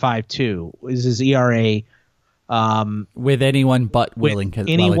 4.952 is his ERA. With anyone but Wellington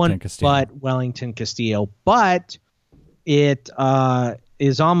Castillo. But Wellington Castillo. But it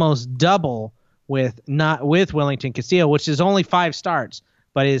is almost double with Wellington Castillo, which is only 5 starts,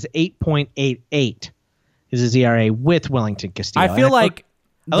 but is 8.88 is his ERA with Wellington Castillo. I feel like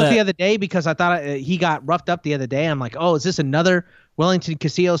I looked the other day because I thought he got roughed up the other day. I'm like, oh, is this another Wellington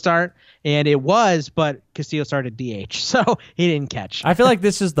Castillo start? And it was, but Castillo started DH, so he didn't catch. I feel like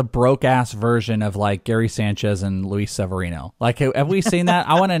this is the broke-ass version of like Gary Sanchez and Luis Severino. Like, have we seen that?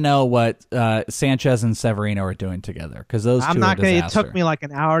 I want to know what Sanchez and Severino are doing together, because those two are disaster. It took me like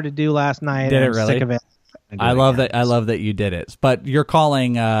an hour to do last night. Did it I'm really? Sick of it. I love that you did it. But you're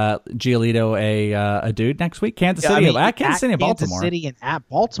calling Giolito a dude next week? Kansas City, Kansas City and Baltimore. Kansas City and at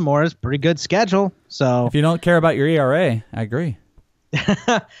Baltimore is a pretty good schedule. So if you don't care about your ERA, I agree.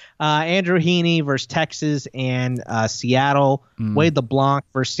 Andrew Heaney versus Texas and Seattle. Wade LeBlanc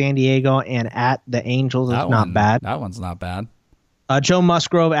versus San Diego and at the Angels is not bad. That one's not bad. Joe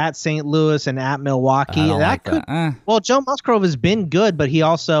Musgrove at St. Louis and at Milwaukee. Well, Joe Musgrove has been good, but he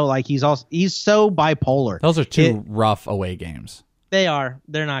also he's so bipolar. Those are two rough away games. They are.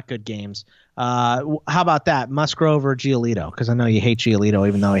 They're not good games. How about that, Musgrove or Giolito? Because I know you hate Giolito,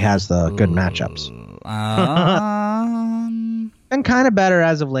 even though he has the good matchups. Been kind of better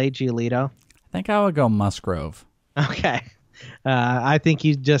as of late, Giolito. I think I would go Musgrove. Okay. I think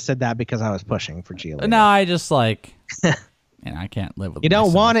you just said that because I was pushing for Giolito. No, I just and I can't live with. You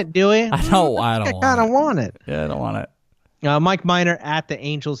don't want it, do you? I don't kind of want it. Yeah, I don't want it. Mike Minor at the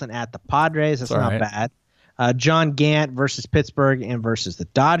Angels and at the Padres. That's not bad. John Gant versus Pittsburgh and versus the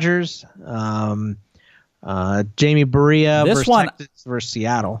Dodgers. Jamie Barria versus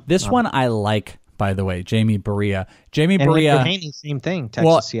Seattle. This one I like, by the way. Jamie Barria. Same thing.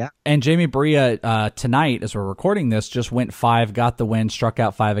 Texas, Seattle. And Jamie Barria tonight, as we're recording this, just went 5, got the win, struck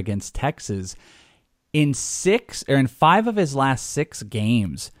out 5 against Texas. In 5 of his last 6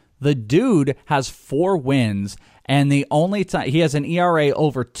 games, the dude has 4 wins, and the only time he has an ERA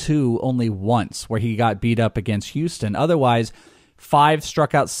over 2 only once, where he got beat up against Houston. Otherwise, 5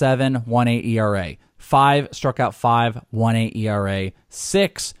 struck out 7, 1.8 ERA. 5 struck out 5, 1.8 ERA.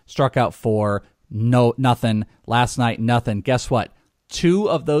 6 struck out 4, nothing. Last night, nothing. Guess what? 2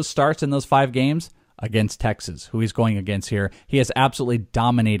 of those starts in those 5 games against Texas, who he's going against here. He has absolutely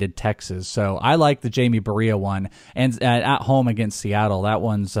dominated Texas. So I like the Jamie Barria one. And at home against Seattle, that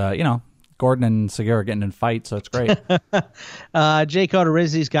one's, Gordon and Segura getting in fights, so it's great. Jake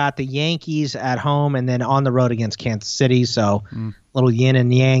Odorizzi's got the Yankees at home and then on the road against Kansas City. So little yin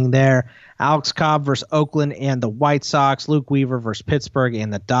and yang there. Alex Cobb versus Oakland and the White Sox. Luke Weaver versus Pittsburgh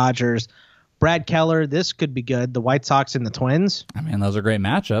and the Dodgers. Brad Keller, this could be good. The White Sox and the Twins. I mean, those are great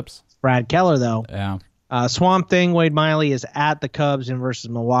matchups. Brad Keller, though. Yeah. Swamp Thing, Wade Miley is at the Cubs and versus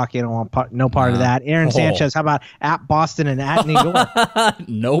Milwaukee. I don't want no part of that. Aaron Sanchez, how about at Boston and at New York?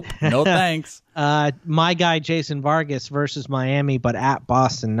 Nope. No thanks. My guy, Jason Vargas versus Miami, but at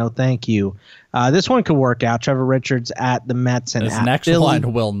Boston. No thank you. This one could work out. Trevor Richards at the Mets and this at next Philly.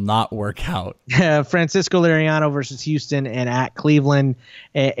 one will not work out. Francisco Liriano versus Houston and at Cleveland.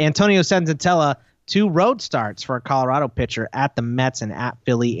 Antonio Senzatella, 2 road starts for a Colorado pitcher at the Mets and at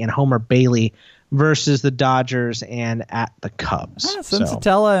Philly, and Homer Bailey versus the Dodgers and at the Cubs.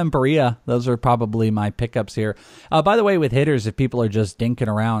 Senzatella and Barria, those are probably my pickups here. By the way, with hitters, if people are just dinking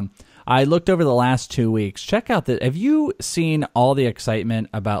around, I looked over the last 2 weeks. Check out have you seen all the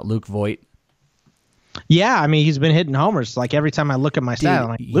excitement about Luke Voit? Yeah, I mean, he's been hitting homers. Like every time I look at my stat, I'm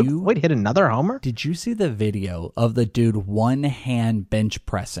like, Luke Voit hit another homer? Did you see the video of the dude one-hand bench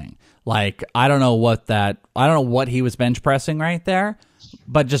pressing? Like, I don't know what he was bench pressing right there,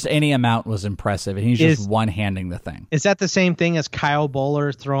 but just any amount was impressive, and he's just one-handing the thing. Is that the same thing as Kyle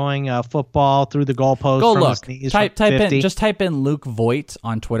Bowler throwing a football through the goalpost? Go from look. His knees Type in Luke Voit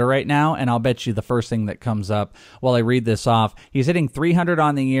on Twitter right now, and I'll bet you the first thing that comes up while I read this off. He's hitting 300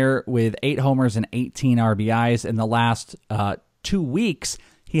 on the year with 8 homers and 18 RBIs. In the last 2 weeks,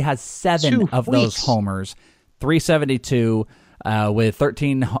 he has 7 of those homers, 372. With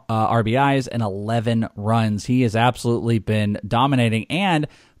 13 RBIs and 11 runs. He has absolutely been dominating, and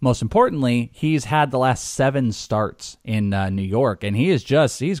most importantly, he's had the last 7 starts in New York, and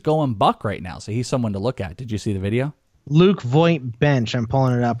he's going buck right now, so he's someone to look at. Did you see the video? Luke Voit bench. I'm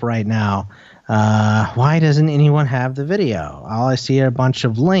pulling it up right now. Why doesn't anyone have the video? All I see are a bunch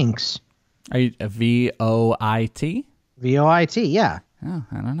of links. Are you VOIT? VOIT, yeah. Oh,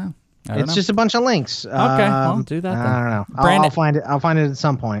 I don't know. It's just a bunch of links. Okay, well, do that then. I don't know. I'll find it. I'll find it at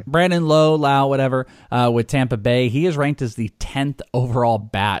some point. Brandon Lau, whatever, with Tampa Bay. He is ranked as the 10th overall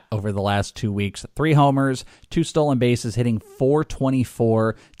bat over the last 2 weeks. 3 homers, 2 stolen bases, hitting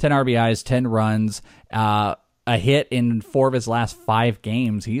 .424, 10 RBIs, 10 runs, a hit in 4 of his last 5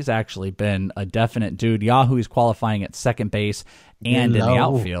 games. He's actually been a definite dude. Yahoo's qualifying at second base and in the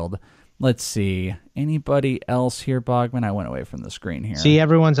outfield. Let's see. Anybody else here, Bogman? I went away from the screen here. See,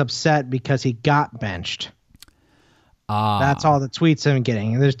 everyone's upset because he got benched. That's all the tweets I'm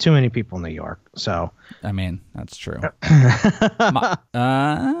getting. There's too many people in New York. So, I mean, that's true.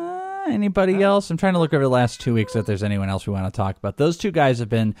 Anybody else? I'm trying to look over the last 2 weeks if there's anyone else we want to talk about. Those two guys have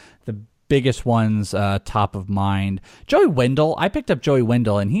been the biggest ones top of mind. Joey Wendell, I picked up Joey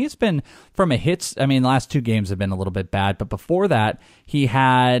Wendell, and he's been from a hits. I mean, the last 2 games have been a little bit bad, but before that, he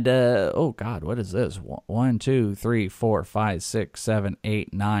had, what is this? 1, 2, 3, 4, 5, 6, 7,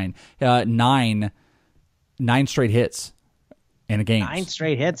 8, 9. 9 straight hits in a game. 9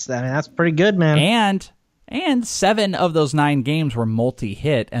 straight hits. I mean, that's pretty good, man. And 7 of those 9 games were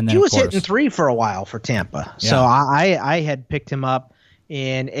multi-hit. And then he was hitting 3 for a while for Tampa. Yeah. So I had picked him up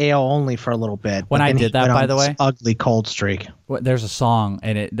in AL only for a little bit. When I did that, by the way, ugly cold streak. There's a song,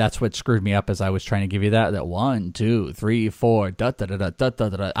 and that's what screwed me up as I was trying to give you that 1, 2, 3, 4, da da da da da da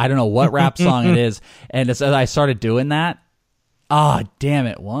da. I don't know what rap song it is, and as I started doing that, damn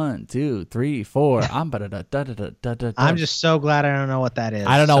it! 1, 2, 3, 4. I'm just so glad I don't know what that is.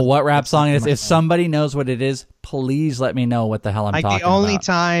 I don't know what rap song it is. If somebody knows what it is, please let me know what the hell I'm talking about. The only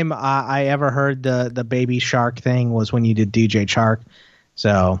time I ever heard the Baby Shark thing was when you did DJ Shark.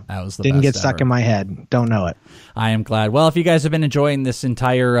 So that was didn't get stuck in my head. Don't know it. I am glad. Well, if you guys have been enjoying this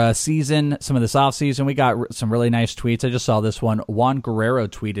entire season, some of this off season, we got some really nice tweets. I just saw this one. Juan Guerrero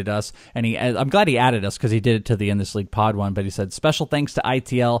tweeted us, and I'm glad he added us because he did it to the In This League pod one. But he said, "Special thanks to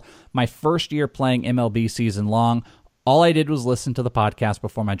ITL. My first year playing MLB season long. All I did was listen to the podcast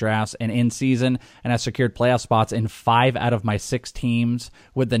before my drafts and in season, and I secured playoff spots in 5 out of my 6 teams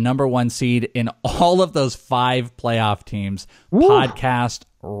with the number 1 seed in all of those 5 playoff teams." Woo. Podcast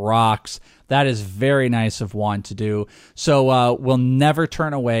rocks. That is very nice of Juan to do. So we'll never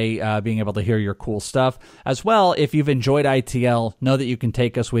turn away being able to hear your cool stuff. As well, if you've enjoyed ITL, know that you can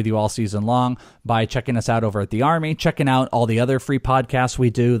take us with you all season long by checking us out over at the Army, checking out all the other free podcasts we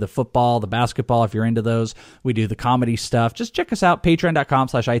do, the football, the basketball, if you're into those. We do the comedy stuff. Just check us out,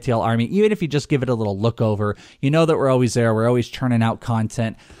 patreon.com/ITL Army. Even if you just give it a little look over, you know that we're always there. We're always churning out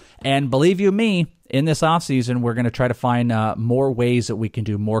content. And believe you me, in this offseason, we're going to try to find more ways that we can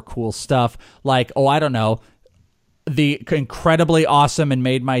do more cool stuff. Like, I don't know, the incredibly awesome and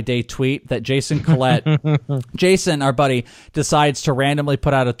made my day tweet that Jason Collette, Jason, our buddy, decides to randomly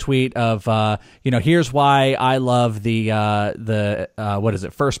put out a tweet of, here's why I love the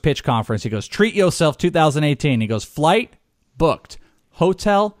First Pitch Conference. He goes, "Treat yourself 2018. He goes, "Flight booked,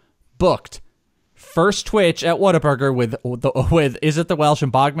 hotel booked, first Twitch at Whataburger with Is It the Welsh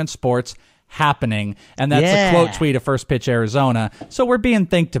and Bogman Sports happening." And that's a quote tweet of First Pitch Arizona. So we're being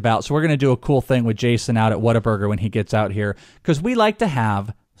thinked about. So we're going to do a cool thing with Jason out at Whataburger when he gets out here, because we like to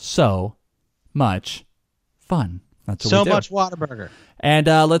have so much fun. That's what we do. So much Whataburger. And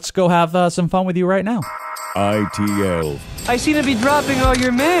let's go have some fun with you right now. ITL. I seem to be dropping all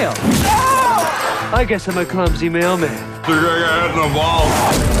your mail. I guess I'm a clumsy mailman.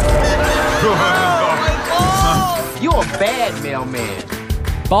 You're a bad mailman.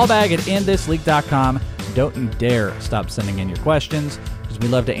 Ballbag at inthisleague.com. Don't you dare stop sending in your questions, because we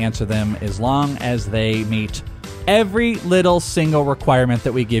love to answer them as long as they meet every little single requirement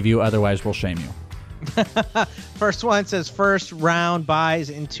that we give you. Otherwise, we'll shame you. First one says first round buys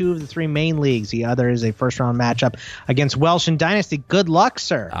in 2 of the 3 main leagues. The other is a first round matchup against Welsh and Dynasty. Good luck,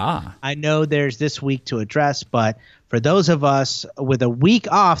 sir. I know there's this week to address, but for those of us with a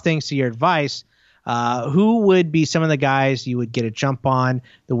week off, thanks to your advice, who would be some of the guys you would get a jump on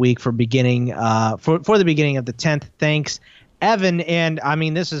the week for beginning for the beginning of the 10th? Thanks, Evan. And I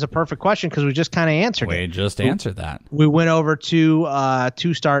mean, this is a perfect question because we just kind of answered it. We just answered that. We went over to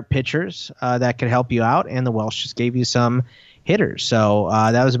 2-start pitchers that could help you out, and the Welsh just gave you some hitters. So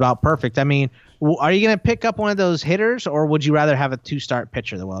that was about perfect. I mean, are you going to pick up one of those hitters, or would you rather have a 2-start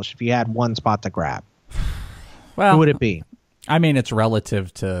pitcher, the Welsh, if you had one spot to grab? Well, who would it be? I mean, it's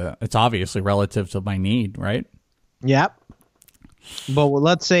obviously relative to my need, right? Yep. But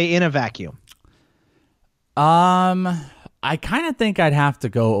let's say in a vacuum. I kind of think I'd have to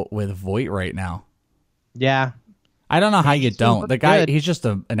go with Voit right now. Yeah. I don't know how you don't. The guy, good. he's just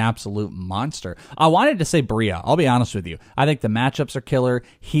an absolute monster. I wanted to say Bria. I'll be honest with you. I think the matchups are killer.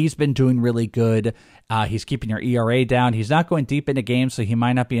 He's been doing really good. He's keeping your ERA down. He's not going deep into games, so he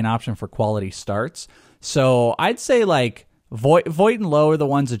might not be an option for quality starts. So I'd say like Voit and Lowe are the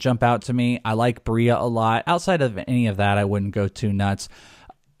ones that jump out to me. I like Bria a lot. Outside of any of that, I wouldn't go too nuts.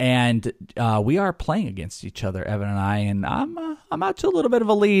 And we are playing against each other, Evan and I, and I'm out to a little bit of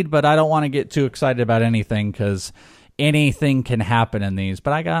a lead, but I don't want to get too excited about anything because anything can happen in these.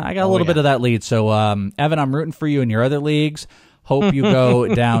 But I got a little bit of that lead. So Evan, I'm rooting for you in your other leagues. Hope you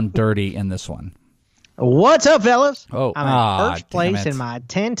go down dirty in this one. What's up, fellas? Oh, I'm in first place in my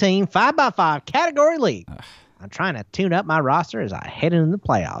 10-team 5x5 category league. I'm trying to tune up my roster as I head into the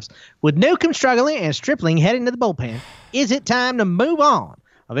playoffs. With Newcomb struggling and Stripling heading to the bullpen, is it time to move on?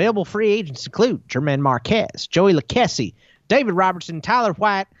 Available free agents include Jermaine Marquez, Joey Lucchesi, David Robertson, Tyler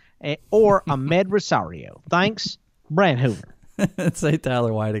White, or Ahmed Rosario. Thanks, Brent Hoover. Say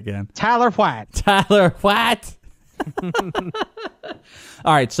Tyler White again. Tyler White. Tyler White.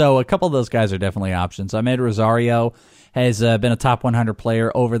 All right, so a couple of those guys are definitely options. Ahmed Rosario has been a top 100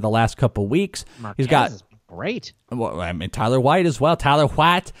 player over the last couple weeks. Marquez He's got great. Well, I mean, Tyler White as well. Tyler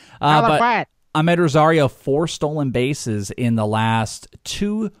White. Tyler White. Ahmed Rosario, 4 stolen bases in the last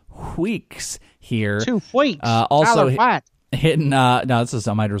 2 weeks here. 2 weeks. Also Tyler White. hitting, no, this is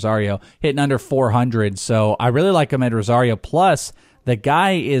Ahmed Rosario, hitting under 400. So I really like Ahmed Rosario. Plus, the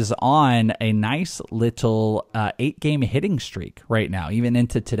guy is on a nice little 8-game hitting streak right now, even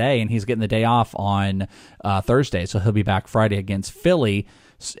into today, and he's getting the day off on Thursday, so he'll be back Friday against Philly,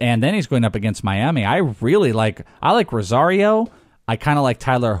 and then he's going up against Miami. I like Rosario. I kind of like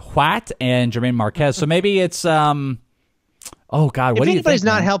Tyler White and Jermaine Marquez. So maybe it's what do you think? If anybody's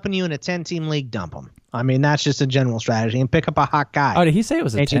not helping you in a 10-team league, dump them. I mean, that's just a general strategy, and pick up a hot guy. Oh, did he say it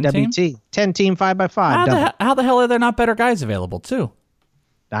was a 10-team? 10-team 5x5. How the hell are there not better guys available, too?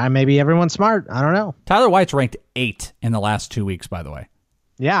 Maybe everyone's smart. I don't know. Tyler White's ranked 8 in the last 2 weeks, by the way.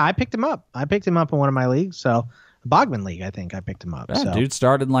 Yeah, I picked him up. I picked him up in one of my leagues. So, Bogman League, I think I picked him up. Yeah, so. Dude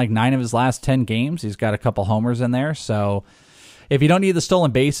started in like 9 of his last 10 games. He's got a couple homers in there. So, if you don't need the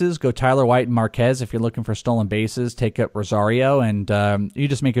stolen bases, go Tyler White and Marquez. If you're looking for stolen bases, take up Rosario, and you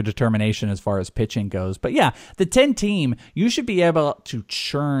just make a determination as far as pitching goes. But yeah, the 10-team, you should be able to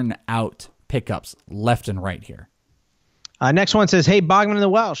churn out pickups left and right here. Next one says, hey, Bogman and the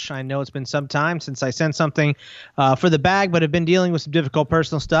Welsh. I know it's been some time since I sent something for the bag, but have been dealing with some difficult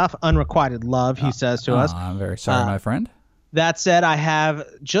personal stuff. Unrequited love, he says to us. I'm very sorry, my friend. That said, I have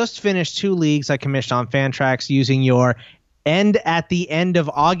just finished 2 leagues I commissioned on Fantrax using your end at the end of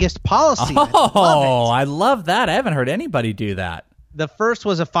August policy. I love that. I haven't heard anybody do that. The first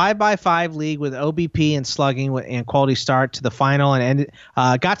was a 5x5 league with OBP and slugging and quality start to the final, and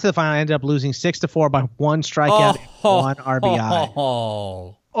got to the final. Ended up losing 6-4 by 1 strikeout, and 1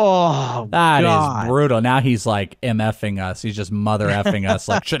 RBI. That is brutal. Now he's like MFing us. He's just mother effing us.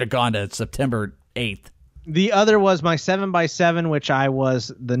 Like should have gone to September 8th. The other was my 7x7, which I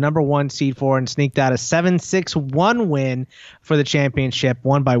was the number 1 seed for, and sneaked out a 7-6-1 win for the championship,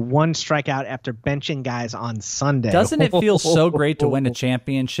 won by 1 strikeout after benching guys on Sunday. Doesn't it feel so great to win a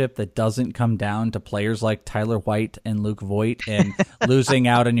championship that doesn't come down to players like Tyler White and Luke Voit and losing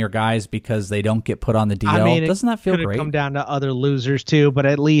out on your guys because they don't get put on the DL? I mean, doesn't that feel great? Come down to other losers too, but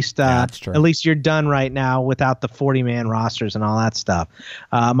at least you're done right now without the 40-man rosters and all that stuff.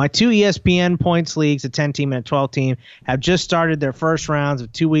 My 2 ESPN points leagues, a 10-team and a 12-team, have just started their first rounds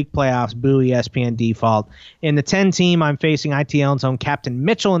of 2-week playoffs. Boo ESPN default. In the 10-team, I'm facing ITL's own Captain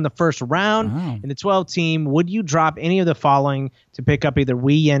Mitchell in the first round. In the 12-team, would you drop any of the following to pick up either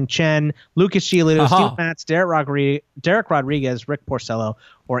Wei Yen Chen, Lucas Giolito, Steve Matz, Derek Rodriguez, Rick Porcello,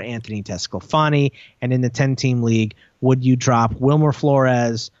 or Anthony Desclafani? And in the 10-team league, would you drop Wilmer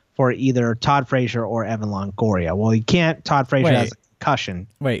Flores for either Todd Frazier or Evan Longoria? Well, you can't. Todd Frazier has a concussion.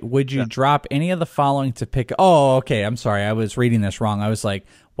 Wait, would you drop any of the following to pick? Oh, okay. I'm sorry. I was reading this wrong. I was like,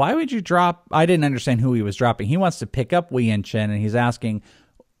 why would you drop? I didn't understand who he was dropping. He wants to pick up Wei Yen Chen, and he's asking,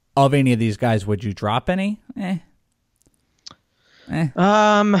 of any of these guys, would you drop any?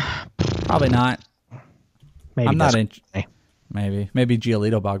 Probably not. Maybe I'm not interested. Maybe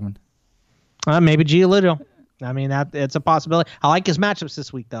Giolito Bogman. Maybe Giolito. I mean, it's a possibility. I like his matchups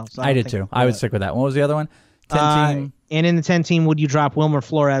this week, though. So I did too. I would stick with that. What was the other one? 10-team. And in the 10-team, would you drop Wilmer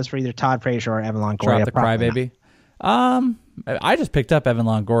Flores for either Todd Frazier or Evan Longoria? Drop the crybaby. I just picked up Evan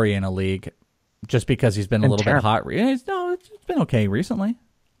Longoria in a league just because he's been a little bit hot. No, it's been okay recently.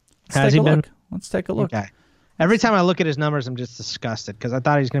 Let's take a look. Okay. Every time I look at his numbers, I'm just disgusted because I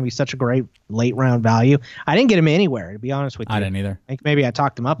thought he was going to be such a great late round value. I didn't get him anywhere, to be honest with you. I didn't either. I think maybe I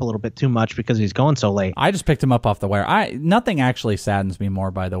talked him up a little bit too much because he's going so late. I just picked him up off the wire. Nothing actually saddens me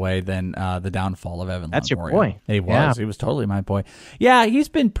more, by the way, than the downfall of Evan Longoria. That's your boy. He was. Yeah. He was totally my boy. Yeah, he's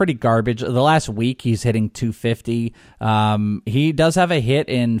been pretty garbage. The last week, he's hitting 250. He does have a hit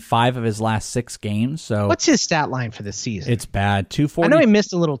in 5 of his last 6 games. So what's his stat line for this season? It's bad. 240. I know he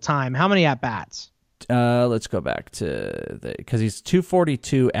missed a little time. How many at-bats? Let's go back to because he's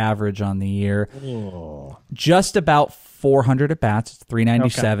 242 average on the year. Oh. Just about 400 at bats. It's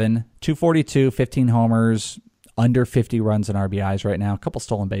 397, okay. 242, 15 homers, under 50 runs and RBIs right now. A couple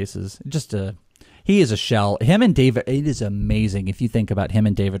stolen bases. He is a shell. Him and David. It is amazing if you think about him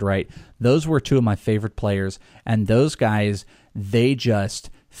and David Wright. Those were 2 of my favorite players, and those guys, they just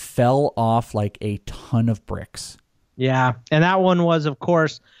fell off like a ton of bricks. Yeah, and that one was, of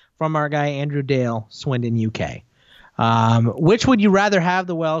course, from our guy Andrew Dale, Swindon, UK. Which would you rather have,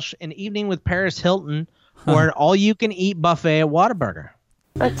 the Welsh, an evening with Paris Hilton or an all-you-can-eat buffet at Whataburger?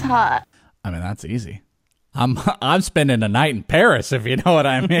 It's hot. I mean, that's easy. I'm spending a night in Paris, if you know what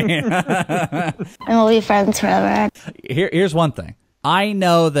I mean. And we'll be friends forever. Here's one thing. I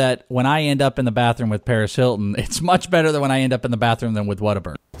know that when I end up in the bathroom with Paris Hilton, it's much better than when I end up in the bathroom than with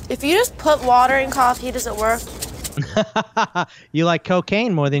Whataburger. If you just put water in coffee, does it work? You like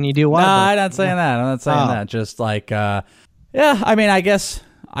cocaine more than you do Whataburger. No, I'm not saying that. I'm not saying that. Just like, yeah, I mean, I guess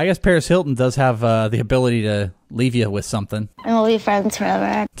Paris Hilton does have the ability to leave you with something. And we'll be friends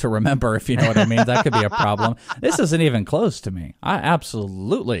forever. To remember, if you know what I mean. That could be a problem. This isn't even close to me. I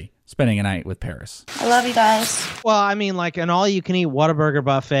absolutely spending a night with Paris. I love you guys. Well, I mean, like an all-you-can-eat Whataburger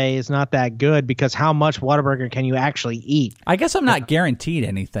buffet is not that good because how much Whataburger can you actually eat? I guess I'm not guaranteed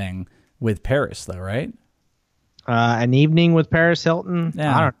anything with Paris, though, right? An evening with Paris Hilton?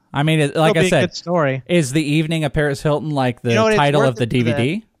 Yeah. I mean, like I said, good story. Is the evening of Paris Hilton like the title of the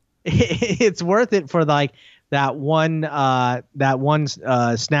DVD? It's worth it for like that one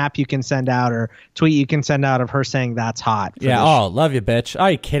snap you can send out or tweet you can send out of her saying that's hot. Yeah. Oh, love you, bitch.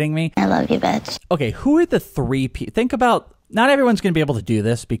 Are you kidding me? I love you, bitch. Okay. Who are the three people? Think about, not everyone's going to be able to do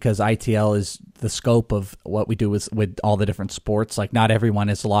this because ITL is the scope of what we do with all the different sports. Like not everyone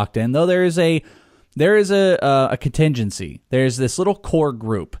is locked in, though there is a contingency. There's this little core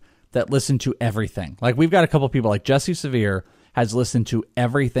group that listen to everything. Like we've got a couple people like Jesse Severe has listened to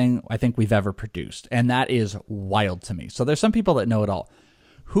everything I think we've ever produced. And that is wild to me. So there's some people that know it all.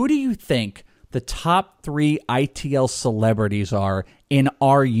 Who do you think the top 3 ITL celebrities are in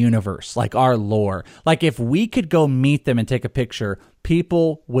our universe, like our lore? Like if we could go meet them and take a picture,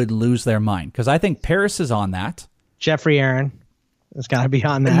 people would lose their mind. Because I think Paris is on that. Jeffrey Aaron has got to be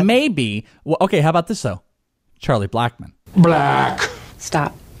on that. Maybe. Well, okay, how about this, though? Charlie Blackman. Black.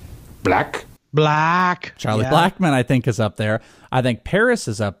 Stop. Black. Charlie Blackman, I think, is up there. I think Paris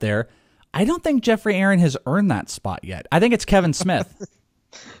is up there. I don't think Jeffrey Aaron has earned that spot yet. I think it's Kevin Smith.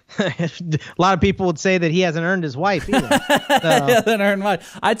 A lot of people would say that he hasn't earned his wife either. He hasn't earned much.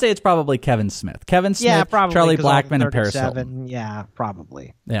 I'd say it's probably Kevin Smith. Kevin Smith, probably, Charlie Blackman, and Paris Hilton. Yeah,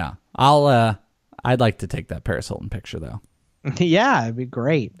 probably. Yeah. I'd like to take that Paris Hilton picture, though. Yeah, it'd be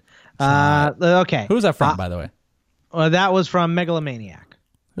great. Okay. Who's that from, by the way? Well, that was from Megalomaniac.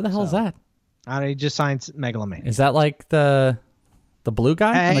 Who the hell is that? He just signed Megalomaniac. Is that like the blue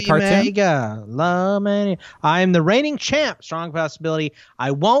guy in the cartoon? Megalomaniac. I am the reigning champ. Strong possibility.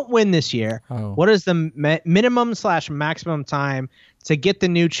 I won't win this year. Oh. What is the minimum/maximum time to get the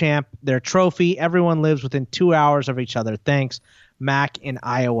new champ their trophy? Everyone lives within 2 hours of each other. Thanks, Mac in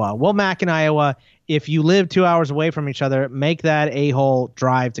Iowa. Well, Mac in Iowa, if you live 2 hours away from each other, make that a-hole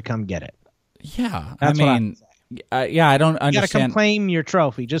drive to come get it. Yeah. That's I mean, I don't understand. You got to come claim your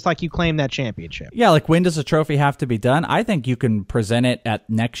trophy, just like you claim that championship. Yeah, like when does a trophy have to be done? I think you can present it at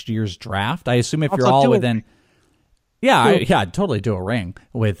next year's draft. I assume if you're all within... I'd totally do a ring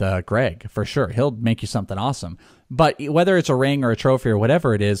with Greg, for sure. He'll make you something awesome. But whether it's a ring or a trophy or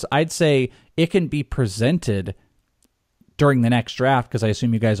whatever it is, I'd say it can be presented during the next draft because I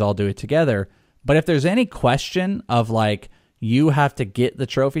assume you guys all do it together. But if there's any question of like you have to get the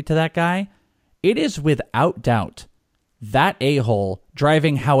trophy to that guy, it is without doubt that a-hole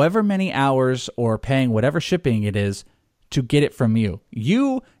driving however many hours or paying whatever shipping it is to get it from you.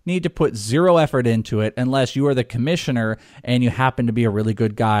 You need to put zero effort into it unless you are the commissioner and you happen to be a really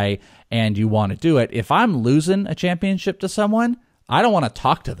good guy and you want to do it. If I'm losing a championship to someone, I don't want to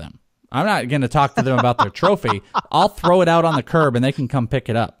talk to them. I'm not going to talk to them about their trophy. I'll throw it out on the curb and they can come pick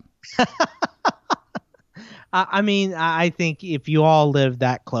it up. I mean, I think if you all live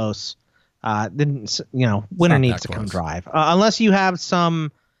that close, then winner needs to come drive. Unless you have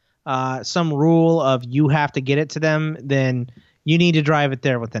some rule of you have to get it to them, then you need to drive it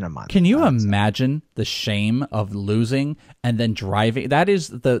there within a month. Can you imagine the shame of losing and then driving? That is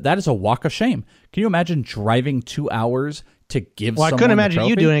a walk of shame. Can you imagine driving 2 hours to give someone I couldn't imagine the trophy?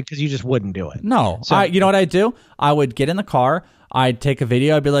 you doing it because you just wouldn't do it. No. So, you know what I'd do? I would get in the car. I'd take a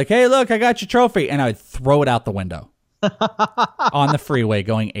video. I'd be like, hey, look, I got your trophy. And I'd throw it out the window on the freeway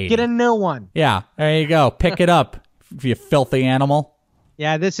going 80. Get a new one. Yeah, there you go. Pick it up, you filthy animal.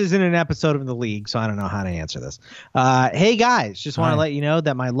 Yeah, this isn't an episode of the league, so I don't know how to answer this. Hey, guys, just want to let you know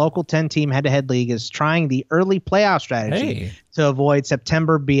that my local 10-team head-to-head league is trying the early playoff strategy to avoid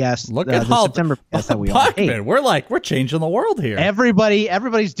September BS. Look at all September BS that we all hate. We're changing the world here.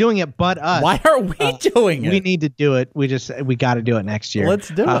 Everybody's doing it but us. Why are we doing it? We need to do it. We got to do it next year. Let's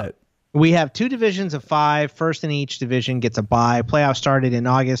do it. We have 2 divisions of 5. First in each division gets a bye. Playoffs started in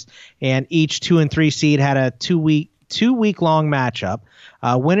August, and each 2 and 3 seed had a 2-week long matchup.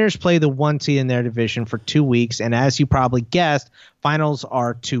 Winners play the 1 seed in their division for 2 weeks, and as you probably guessed, finals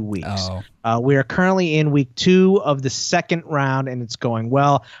are 2 weeks. We are currently in week 2 of the second round, and it's going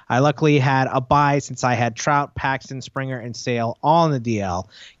well. I luckily had a bye since I had Trout, Paxton, Springer, and Sale all in the DL.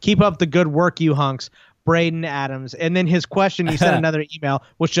 Keep up the good work, you hunks. Braden Adams. And then his question, he sent another email,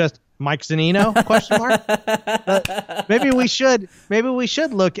 was just Mike Zunino? Question mark. Maybe we should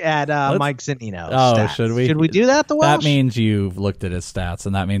look at Mike Zunino's stats. Should we? Should we do that? The Welsh? That means you've looked at his stats,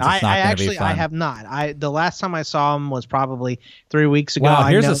 and that means it's not going to be fun. I have not. The last time I saw him was probably 3 weeks ago. Wow,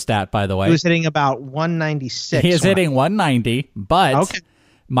 here's a stat, by the way. He was hitting about 196. He is hitting 190, but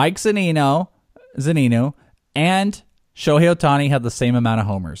Mike Zunino, and Shohei Ohtani had the same amount of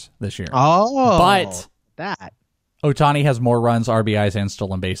homers this year. But that Ohtani has more runs, RBIs, and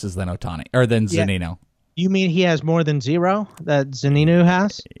stolen bases than Zunino. You mean he has more than 0 that Zunino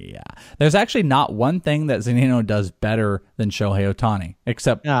has? Yeah. There's actually not one thing that Zunino does better than Shohei Ohtani,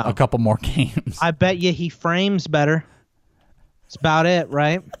 except a couple more games. I bet you he frames better. That's about it,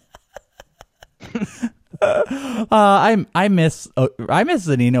 right? I miss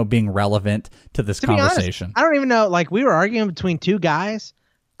Zunino being relevant to this conversation. Honest, I don't even know. Like, we were arguing between 2 guys.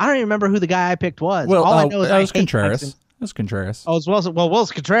 I don't even remember who the guy I picked was. Well, all I know is it was Contreras. It was Contreras. Oh,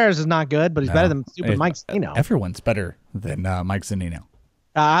 Will's Contreras is not good, but he's better than stupid Mike Zunino. Everyone's better than Mike Zunino.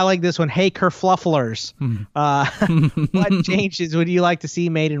 I like this one. Hey, Kerflufflers. What changes would you like to see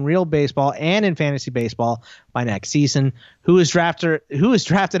made in real baseball and in fantasy baseball by next season? Who is drafted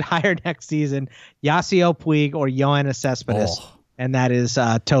higher next season? Yasiel Puig or Yoenis Cespedes? Oh. And that is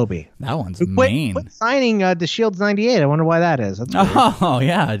Toby. That one's mean. Quit signing DeShields 98. I wonder why that is.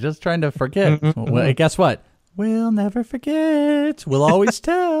 Yeah, just trying to forget. Well, guess what? We'll never forget. We'll always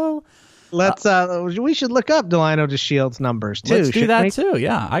tell. Let's. We should look up Delino DeShields numbers too. Let's do that too.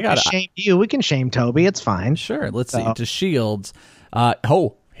 Yeah, I got to shame you. We can shame Toby. It's fine. Sure. Let's see. DeShields.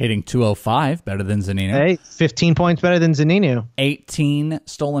 Hitting 205, better than Zunino. Hey, 15 points better than Zunino. 18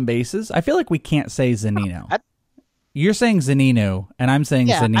 stolen bases. I feel like we can't say Zunino. You're saying Zunino, and I'm saying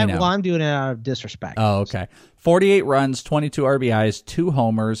Zunino. I'm doing it out of disrespect. Oh, okay. 48 runs, 22 RBIs, 2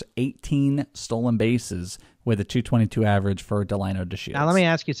 homers, 18 stolen bases with a 222 average for Delino DeShields. Now, let me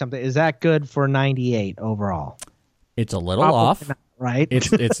ask you something. Is that good for 98 overall? It's a little off. Not, right?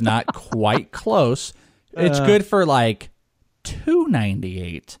 It's not quite close. It's good for like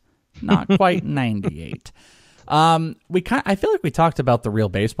 298, not quite 98. I feel like we talked about the real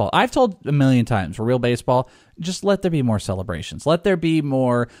baseball. I've told a million times for real baseball, just let there be more celebrations. Let there be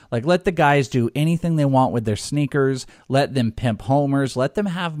more, let the guys do anything they want with their sneakers. Let them pimp homers. Let them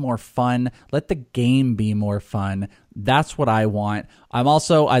have more fun. Let the game be more fun. That's what I want.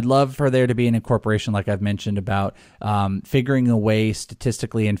 I'd love for there to be an incorporation, like I've mentioned, about figuring a way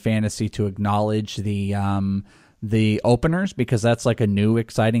statistically in fantasy to acknowledge the openers, because that's like a new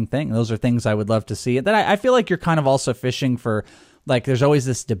exciting thing. Those are things I would love to see. That I feel like you're kind of also fishing for, there's always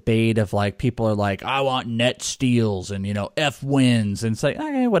this debate of people are like, I want net steals and F wins, and it's like,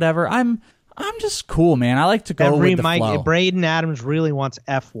 okay, whatever. I'm just cool, man. I like to go with the flow. Braden Adams really wants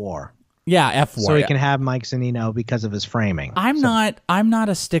F WAR. Yeah, F WAR. So he can have Mike Zunino because of his framing. I'm not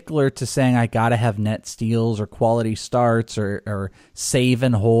a stickler to saying I got to have net steals or quality starts or save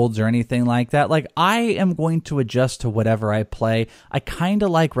and holds or anything like that. I am going to adjust to whatever I play. I kind of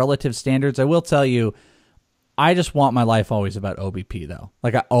like relative standards. I will tell you, I just want my life always about OBP, though.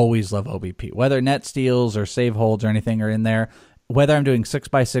 I always love OBP. Whether net steals or save holds or anything are in there, whether I'm doing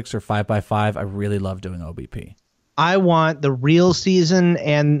 6x6 or 5x5, I really love doing OBP. I want the real season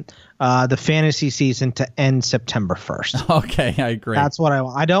and the fantasy season to end September 1st. Okay, I agree. That's what I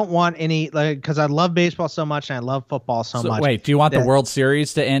want. I don't want any, because I love baseball so much and I love football so much. Wait, do you want the World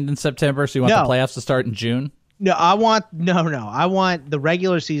Series to end in September? So you want the playoffs to start in June? No, I want the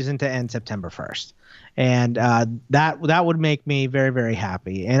regular season to end September 1st. And that would make me very, very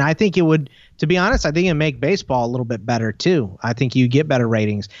happy. And I think it would, to be honest, I think it would make baseball a little bit better too. I think you get better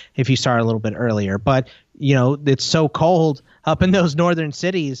ratings if you start a little bit earlier. But, it's so cold up in those northern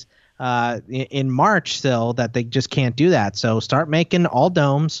cities in March still that they just can't do that. So start making all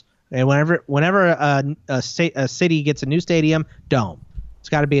domes. And whenever a city gets a new stadium, dome. It's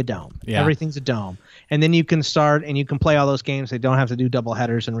got to be a dome. Yeah. Everything's a dome. And then you can start and you can play all those games. They don't have to do double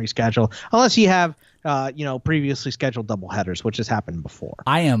headers and reschedule unless you have, previously scheduled double headers, which has happened before.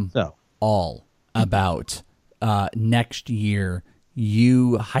 I am all about next year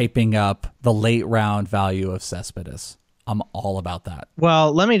you hyping up the late round value of Cespedes. I'm all about that.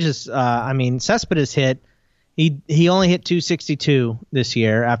 Well, let me just, Cespedes hit He only hit 262 this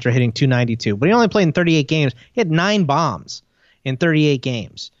year after hitting 292, but he only played in 38 games. He had 9 bombs in 38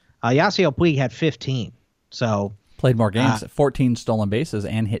 games. Yasiel Puig had 15. So played more games, 14 stolen bases,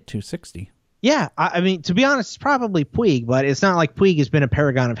 and hit 260. Yeah, I mean, to be honest, it's probably Puig, but it's not like Puig has been a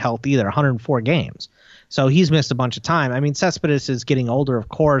paragon of health either. 104 games. So he's missed a bunch of time. I mean, Cespedes is getting older, of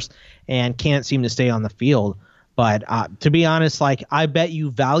course, and can't seem to stay on the field. But to be honest, like, I bet you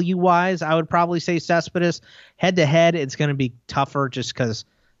value-wise, I would probably say Cespedes. Head-to-head, it's going to be tougher just because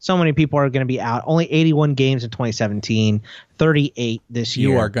so many people are going to be out. Only 81 games in 2017, 38 this year.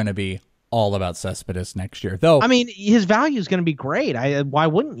 You are going to be all about Cespedes next year. Though, I mean, his value is going to be great. Why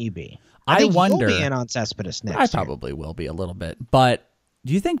wouldn't you be? I think wonder. You'll be in on Cespedes next I probably will be a little bit. But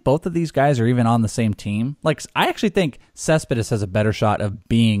do you think both of these guys are even on the same team? Like, I actually think Cespedes has a better shot of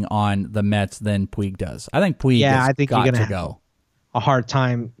being on the Mets than Puig does. I think Puig has got to go. A hard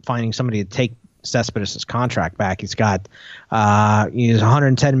time finding somebody to take Cespedes' contract back. He's got he's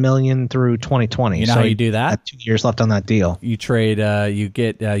 $110 million through 2020. You know how you do that? 2 years left on that deal. You trade.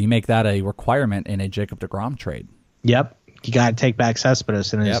 You make that a requirement in a Jacob deGrom trade. Yep, you got to take back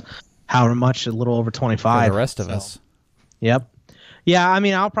Cespedes and his however much, a little over 25. For the rest of us. Yep. Yeah, I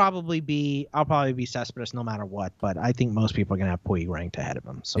mean, I'll probably be Cespedes no matter what, but I think most people are gonna have Puig ranked ahead of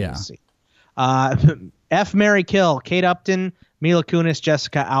him. So we'll see. F, Marry, Kill: Kate Upton, Mila Kunis,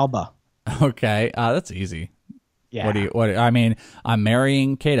 Jessica Alba. Okay, that's easy. Yeah. I mean, I'm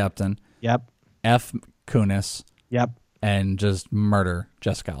marrying Kate Upton. Yep. F Kunis. Yep. And just murder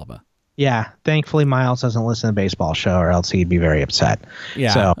Jessica Alba. Yeah. Thankfully, Miles doesn't listen to the baseball show, or else he'd be very upset.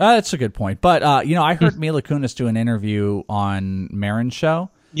 Yeah, so, that's a good point. But I heard Mila Kunis do an interview on Marin's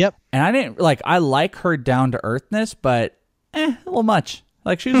show. Yep. And I didn't I like her down to earthness, but a little much.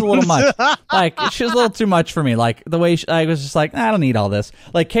 Like, she was a little much. Like, she was a little too much for me. Like, the way I was just like, I don't need all this.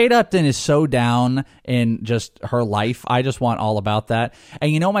 Like, Kate Upton is so down in just her life. I just want all about that.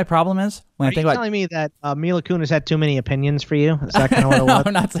 And you know what my problem is? When I think about telling me that Mila Kunis had too many opinions for you? Is that kind of what it was?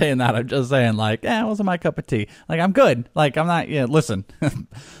 I'm not saying that. I'm just saying, like, it wasn't my cup of tea. Like, I'm good. Like, I'm not, listen,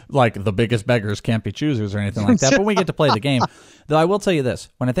 like, the biggest beggars can't be choosers or anything like that. But we get to play the game. Though I will tell you this.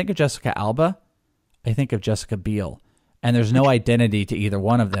 When I think of Jessica Alba, I think of Jessica Biel. And there's no identity to either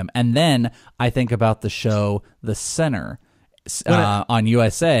one of them. And then I think about the show The Sinner on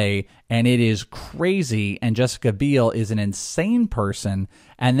USA, and it is crazy, and Jessica Biel is an insane person,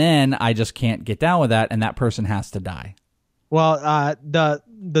 and then I just can't get down with that, and that person has to die. Well,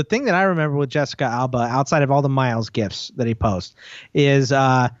 the thing that I remember with Jessica Alba, outside of all the Miles gifts that he posts, is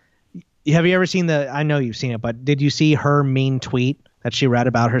have you ever seen I know you've seen it, but did you see her mean tweet that she read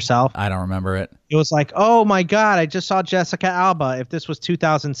about herself? I don't remember it. It was like, oh my God, I just saw Jessica Alba. If this was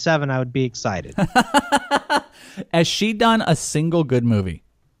 2007, I would be excited. Has she done a single good movie?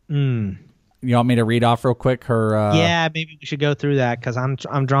 You want me to read off real quick her? Yeah, maybe we should go through that because I'm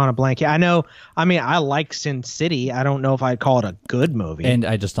drawing a blank. I know. I mean, I like Sin City. I don't know if I'd call it a good movie, and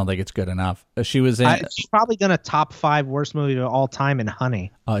I just don't think it's good enough. She was in. She's probably gonna top 5 worst movies of all time in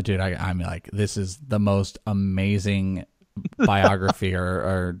Honey. Oh, dude, I'm like, this is the most amazing biography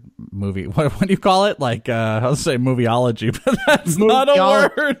or movie. What do you call it? Like, I'll say movieology, but that's not a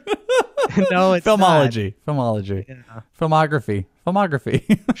word. No, it's filmology. not. Filmology. Yeah.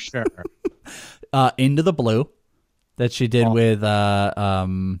 Filmography. Sure. Into the Blue, that she did with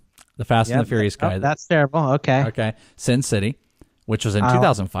the Fast and the Furious guy. That's terrible. Okay. Sin City, which was in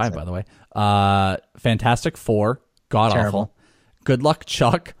 2005, by the way. Fantastic Four, god awful. Good Luck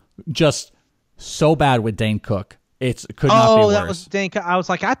Chuck, just so bad with Dane Cook. It could not be worse. That was Dane Cook. I was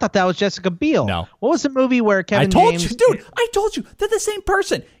like, I thought that was Jessica Biel. No. What was the movie where Kevin James... I told you, they're the same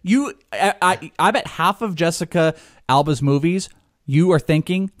person. I bet half of Jessica Alba's movies, you are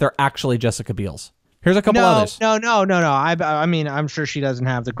thinking they're actually Jessica Biel's. Here's a couple others. No. I mean, I'm sure she doesn't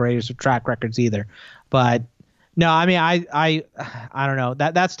have the greatest of track records either. But no, I mean, I don't know.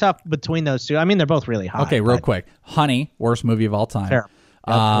 That's tough between those two. I mean, they're both really hot. Okay, real quick. Honey, worst movie of all time.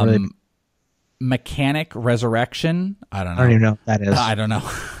 Terrible. Mechanic Resurrection. I don't know. I don't even know what that is. I don't know.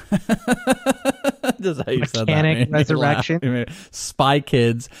 Just how you said that. Mechanic Resurrection. Spy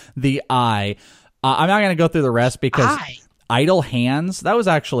Kids. The Eye. I'm not going to go through the rest because Idle Hands. That was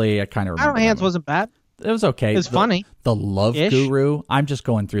actually, I kind of remember. Idle Hands wasn't bad. It was okay. It was funny. The Love Guru. I'm just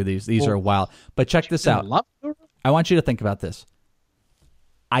going through these. These are wild. But check this out. Love Guru? I want you to think about this.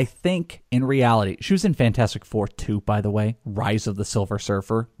 I think in reality, she was in Fantastic Four 2, by the way. Rise of the Silver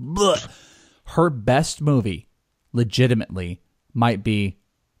Surfer. Blech. Her best movie, legitimately, might be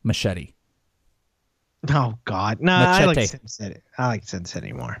Machete. Oh, God. No, Machete. I like Sin City. I like Sin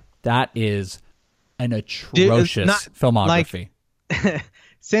City more. That is an atrocious filmography.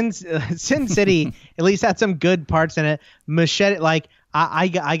 Sin City at least had some good parts in it. Machete, like I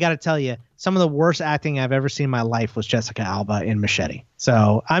got to tell you, some of the worst acting I've ever seen in my life was Jessica Alba in Machete.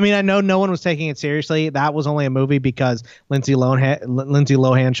 So, I mean, I know no one was taking it seriously. That was only a movie because Lindsay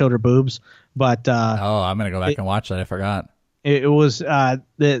Lohan showed her boobs. But I'm gonna go back and watch that. I forgot. It was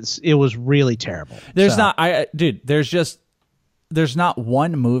really terrible. There's not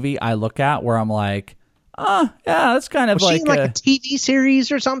one movie I look at where I'm like, yeah, that's kind of was like she in like a TV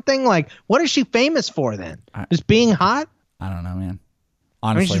series or something. Like, what is she famous for then? Just being hot? I don't know, man. I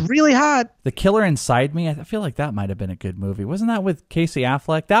Honestly, mean, she's really hot. The Killer Inside Me, I feel like that might have been a good movie. Wasn't that with Casey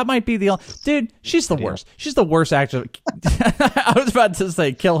Affleck? That might be the only... Dude, she's the worst. She's the worst actor. I was about to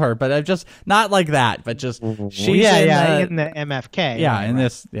say kill her, but I'm just... Not like that, but just... She's in the MFK. Yeah, right, in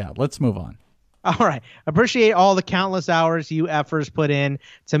this... Yeah, let's move on. All right. Appreciate all the countless hours you effers put in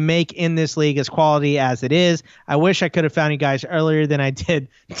to make In This League as quality as it is. I wish I could have found you guys earlier than I did.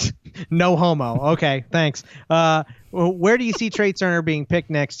 No homo. Okay, thanks. Where do you see Trey Turner being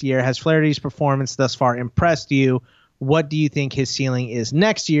picked next year? Has Flaherty's performance thus far impressed you? What do you think his ceiling is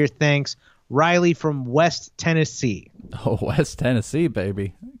next year? Thanks. Riley from West Tennessee. Oh, West Tennessee,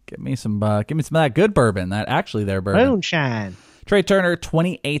 baby. Give me some of that good bourbon. That actually their bourbon. Moonshine. Trey Turner,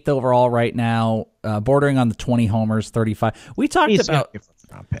 28th overall right now, bordering on the 20 homers, 35. We talked about...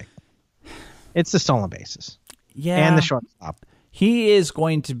 Round pick. It's the stolen bases. Yeah. And the shortstop. He is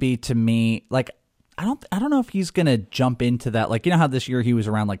going to be, to me, like, I don't know if he's going to jump into that. Like, you know how this year he was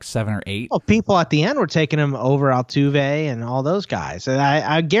around like 7 or 8? Well, people at the end were taking him over Altuve and all those guys. And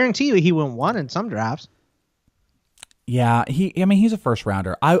I guarantee you he went 1 in some drafts. Yeah, he's a first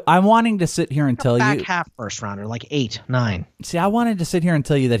rounder. I'm wanting to sit here and tell you back half first rounder, like 8, 9. See, I wanted to sit here and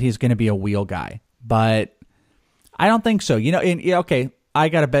tell you that he's going to be a wheel guy, but I don't think so. Okay, I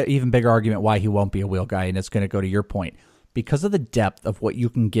got a even bigger argument why he won't be a wheel guy, and it's going to go to your point. Because of the depth of what you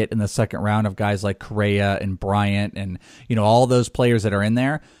can get in the second round of guys like Correa and Bryant and all those players that are in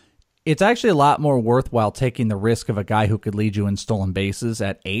there, it's actually a lot more worthwhile taking the risk of a guy who could lead you in stolen bases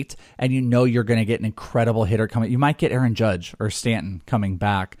at 8, and you're going to get an incredible hitter coming. You might get Aaron Judge or Stanton coming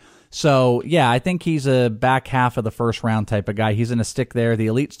back. So, yeah, I think he's a back half of the first round type of guy. He's going to stick there. The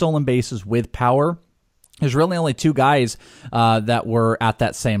elite stolen bases with power. There's really only 2 guys that were at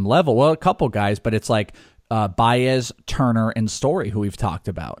that same level. Well, a couple guys, but it's like Baez, Turner, and Story, who we've talked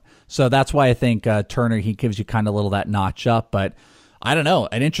about. So that's why I think Turner, he gives you kind of a little that notch up, but I don't know.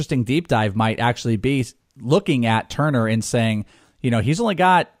 An interesting deep dive might actually be looking at Turner and saying, he's only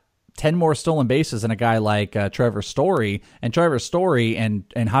got 10 more stolen bases than a guy like Trevor Story. And Trevor Story and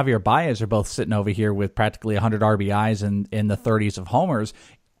Javier Baez are both sitting over here with practically 100 RBIs and in the 30s of homers.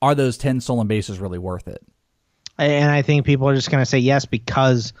 Are those 10 stolen bases really worth it? And I think people are just going to say yes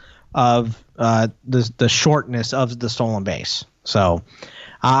because of the shortness of the stolen base. So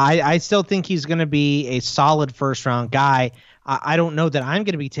I still think he's going to be a solid first-round guy. I don't know that I'm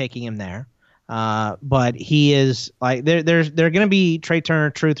going to be taking him there, but he is like there are going to be Trey Turner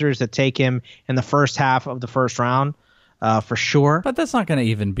truthers that take him in the first half of the first round for sure. But that's not going to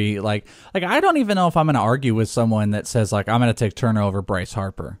even be like I don't even know if I'm going to argue with someone that says like I'm going to take Turner over Bryce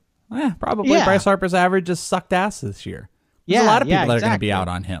Harper. Probably. Yeah. Bryce Harper's average just sucked ass this year. There's a lot of people that are going to be out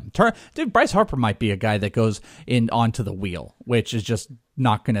on him. Dude, Bryce Harper might be a guy that goes in onto the wheel, which is just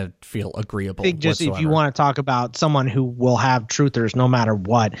not going to feel agreeable. I think just whatsoever. If you want to talk about someone who will have truthers no matter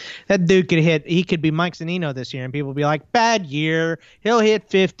what, that dude he could be Mike Zunino this year, and people will be like, bad year. He'll hit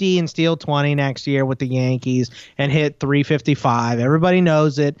 50 and steal 20 next year with the Yankees and hit 355. Everybody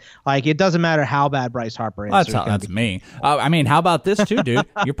knows it. Like, it doesn't matter how bad Bryce Harper is. That's me. I mean, how about this too, dude?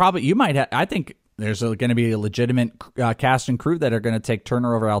 You might have, I think there's going to be a legitimate cast and crew that are going to take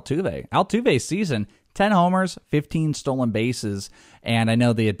Turner over Altuve. Altuve's season, 10 homers, 15 stolen bases, and I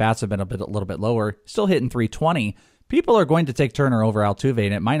know the at-bats have been a little bit lower, still hitting 320. People are going to take Turner over Altuve,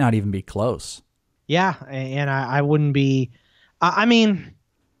 and it might not even be close. Yeah, and I wouldn't be... I mean...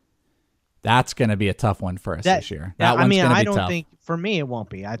 That's going to be a tough one for us this year. That one's going to be tough. I don't think... For me, it won't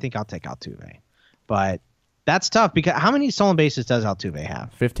be. I think I'll take Altuve. But... That's tough because how many stolen bases does Altuve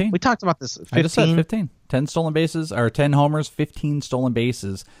have? 15. We talked about this. 15? I just said 15. 10 stolen bases or 10 homers, 15 stolen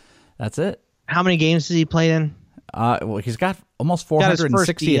bases. That's it. How many games has he played in? Well, he's got almost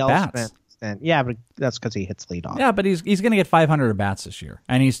 460 at bats. Yeah, but that's because he hits leadoff. Yeah, but he's going to get 500 at bats this year,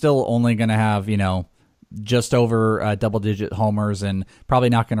 and he's still only going to have just over double-digit homers and probably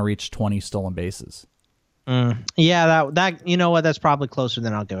not going to reach 20 stolen bases. Yeah, that you know what? That's probably closer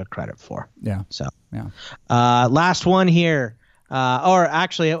than I'll give it credit for. Yeah. So yeah. Last one here, or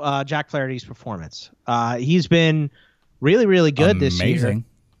actually, Jack Flaherty's performance. He's been really, really good this year.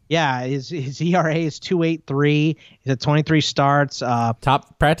 Yeah, his ERA is 2.83. He's at 23 starts.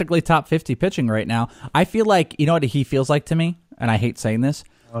 Practically top 50 pitching right now. I feel like, you know what he feels like to me? And I hate saying this.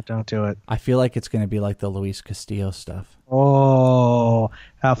 Oh, don't do it. I feel like it's going to be like the Luis Castillo stuff. Oh,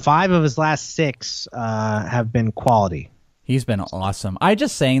 5 of his last 6 have been quality. He's been awesome. I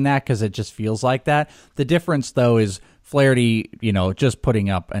just saying that because it just feels like that. The difference, though, is Flaherty, just putting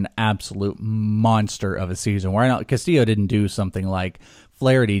up an absolute monster of a season. Where I know Castillo didn't do something like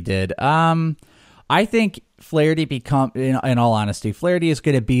Flaherty did. I think Flaherty in all honesty, Flaherty is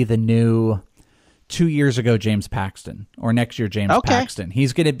going to be the new 2 years ago James Paxton, or next year James Paxton.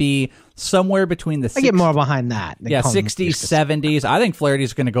 He's going to be somewhere between the I get more behind that. 60s, 70s. I think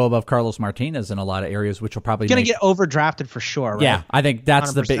Flaherty's going to go above Carlos Martinez in a lot of areas, which will probably going to get overdrafted for sure, right? Yeah, I think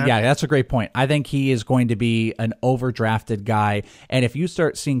that's 100%. that's a great point. I think he is going to be an overdrafted guy, and if you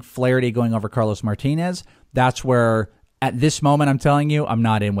start seeing Flaherty going over Carlos Martinez, that's where at this moment, I'm telling you, I'm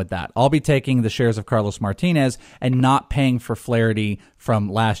not in with that. I'll be taking the shares of Carlos Martinez and not paying for Flaherty from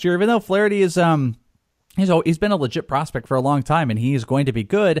last year, even though Flaherty is he's been a legit prospect for a long time, and he is going to be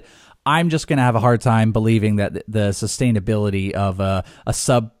good. I'm just going to have a hard time believing that the sustainability of a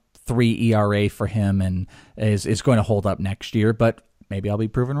sub-3 ERA for him and is going to hold up next year, but maybe I'll be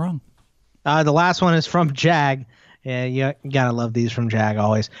proven wrong. The last one is from Jag. Yeah, you gotta love these from Jag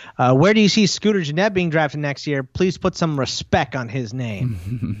always. Where do you see Scooter Gennett being drafted next year? Please put some respect on his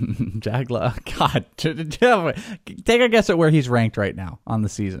name. Jagla, God, take a guess at where he's ranked right now on the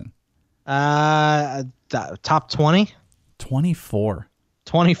season. Top 20? 24.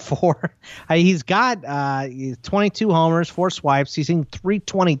 24. He's got 22 homers, 4 swipes. He's in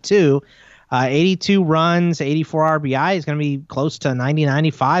 322, 82 runs, 84 RBI. He's going to be close to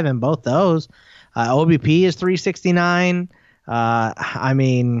 90-95 in both those. OBP is 369. I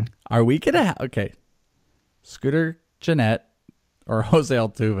mean, are we going to okay. Scooter Gennett or Jose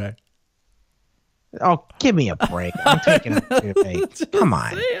Altuve? Oh, give me a break. I'm taking Altuve. Come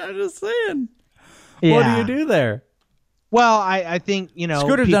on. I'm just saying. Yeah. What do you do there? Well, I think,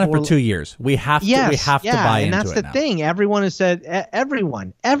 Scooter's done it for 2 years. We have to buy and into that's it the now. thing. Everyone has said,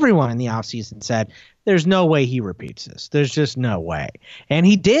 everyone in the offseason said, there's no way he repeats this. There's just no way. And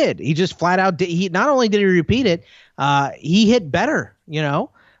he did. He just flat out did. He not only did he repeat it, he hit better,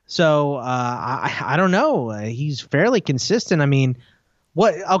 So I don't know. He's fairly consistent. I mean,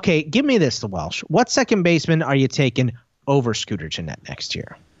 okay, give me this, the Welsh. What second baseman are you taking over Scooter Gennett next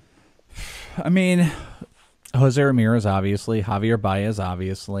year? I mean, Jose Ramirez, obviously. Javier Baez,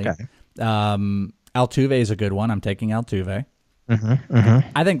 obviously. Okay. Altuve is a good one. I'm taking Altuve.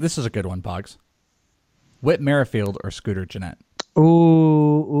 I think this is a good one, Boggs. Whit Merrifield or Scooter Gennett?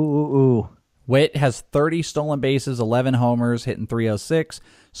 Ooh. Whit has 30 stolen bases, 11 homers, hitting 306.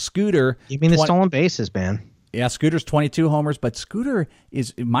 Scooter, you mean the stolen bases, man? Yeah, Scooter's 22 homers, but Scooter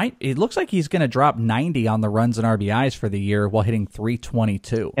it looks like he's going to drop 90 on the runs and RBIs for the year while hitting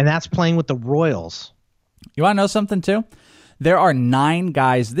 322. And that's playing with the Royals. You want to know something, too? There are 9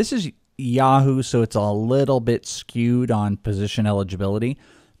 guys. This is Yahoo, so it's a little bit skewed on position eligibility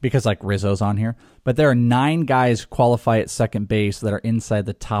because, like, Rizzo's on here. But there are 9 guys qualify at second base that are inside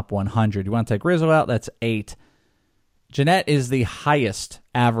the top 100. You want to take Rizzo out? That's 8. Gennett is the highest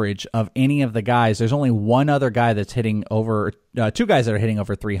average of any of the guys. There's only one other guy that's hitting over 2 guys that are hitting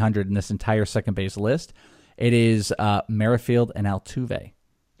over 300 in this entire second base list. It is Merrifield and Altuve.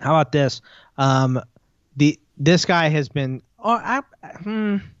 How about this? This guy has been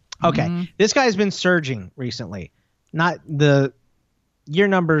This guy has been surging recently. Your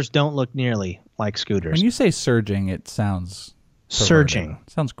numbers don't look nearly like Scooter's. When you say surging, it sounds surging.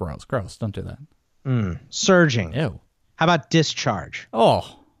 It sounds gross. Gross. Don't do that. Surging. Ew. How about discharge?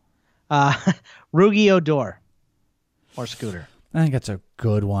 Oh. Rugi Odor or Scooter? I think that's a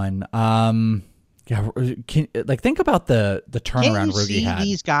good one. Think about the turnaround Rugi had.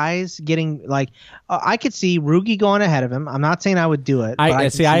 These guys getting I could see Rugi going ahead of him. I'm not saying I would do it. I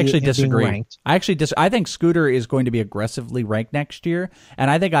actually disagree. I think Scooter is going to be aggressively ranked next year,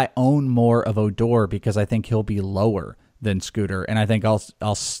 and I think I own more of Odor because I think he'll be lower than Scooter, and I think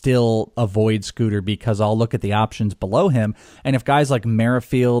I'll still avoid Scooter because I'll look at the options below him, and if guys like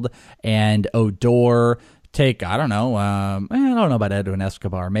Merrifield and Odor take, I don't know about Edwin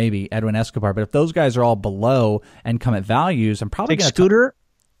Escobar, but if those guys are all below and come at values, I'm probably going to Scooter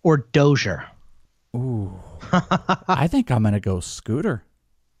or Dozier. Ooh, I think I'm going to go Scooter.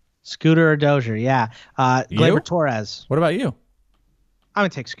 Scooter or Dozier, yeah. Gleyber Torres. What about you? I'm going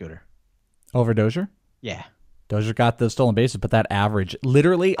to take Scooter. Over Dozier? Yeah. Dozier got the stolen bases, but that average,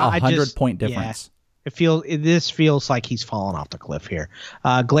 literally 100-point difference. Yeah. This feels like he's fallen off the cliff here.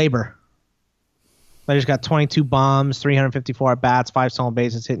 Gleyber. Player's got 22 bombs, 354 at bats, 5 stolen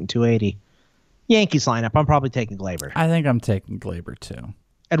bases, hitting 280. Yankees lineup. I'm probably taking Glaber. I think I'm taking Glaber too.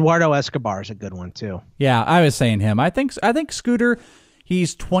 Eduardo Escobar is a good one too. Yeah, I was saying him. I think Scooter.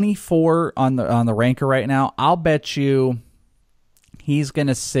 He's 24 on the ranker right now. I'll bet you he's going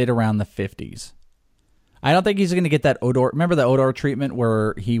to sit around the 50s. I don't think he's going to get that Odor. Remember the Odor treatment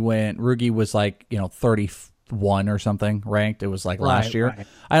where Rugi was like 31 or something ranked. It was like last year. Right.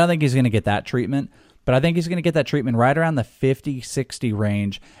 I don't think he's going to get that treatment. But I think he's going to get that treatment right around the 50, 60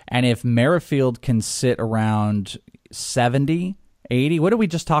 range. And if Merrifield can sit around 70, 80, what did we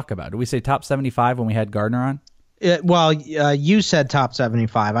just talk about? Did we say top 75 when we had Gardner on? You said top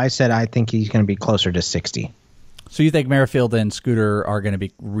 75. I said I think he's going to be closer to 60. So you think Merrifield and Scooter are going to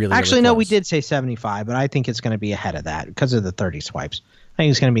be really Actually, really no, close? We did say 75, but I think it's going to be ahead of that because of the 30 swipes. I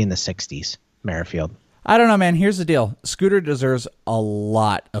think it's going to be in the 60s, Merrifield. I don't know, man. Here's the deal. Scooter deserves a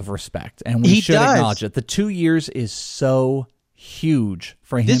lot of respect, and we should acknowledge it. The 2 years is so huge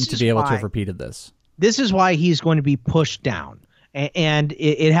for him to be able to have repeated this. This is why he's going to be pushed down. And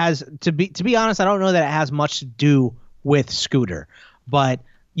it has, to be honest, I don't know that it has much to do with Scooter. But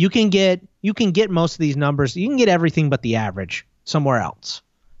you can get most of these numbers. You can get everything but the average somewhere else.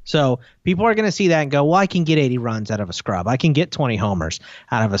 So people are going to see that and go, well, I can get 80 runs out of a scrub. I can get 20 homers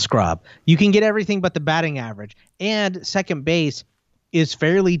out of a scrub. You can get everything but the batting average. And second base is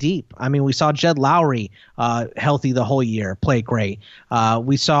fairly deep. I mean, we saw Jed Lowry healthy the whole year, play great.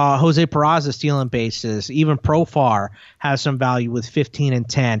 We saw Jose Peraza stealing bases. Even Profar has some value with 15 and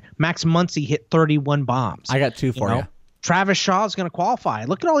 10. Max Muncy hit 31 bombs. I got two for you. Travis Shaw is going to qualify.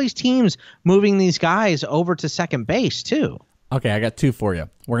 Look at all these teams moving these guys over to second base, too. Okay, I got two for you.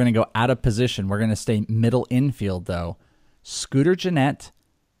 We're going to go out of position. We're going to stay middle infield, though. Scooter Gennett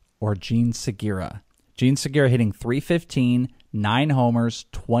or Gene Segura. Gene Segura hitting .315, 9 homers,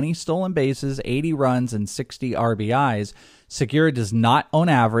 20 stolen bases, 80 runs, and 60 RBIs. Segura does not own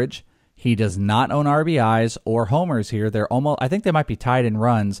average. He does not own RBIs or homers here. I think they might be tied in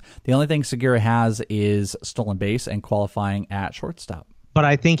runs. The only thing Segura has is stolen base and qualifying at shortstop. But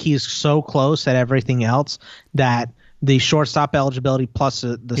I think he's so close at everything else that the shortstop eligibility plus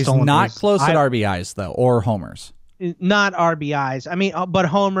the he's stolen not base, close at RBIs, though, or homers. Not RBIs. I mean, but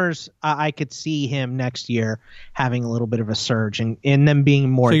homers, I could see him next year having a little bit of a surge and them being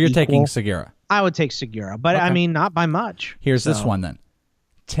more So you're equal. taking Segura? I would take Segura, but okay. I mean, not by much. Here's this one then.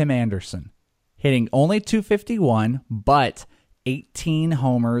 Tim Anderson, hitting only .251, but 18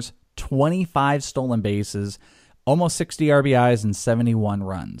 homers, 25 stolen bases, almost 60 RBIs, and 71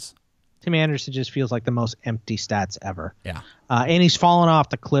 runs. Tim Anderson just feels like the most empty stats ever. Yeah. And he's fallen off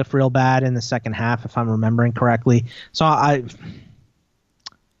the cliff real bad in the second half, if I'm remembering correctly. So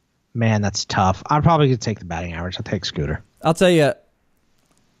man, that's tough. I'm probably going to take the batting average. I'll take Scooter. I'll tell you,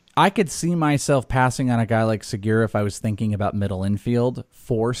 I could see myself passing on a guy like Segura if I was thinking about middle infield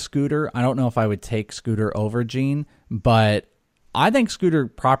for Scooter. I don't know if I would take Scooter over Gene, but I think Scooter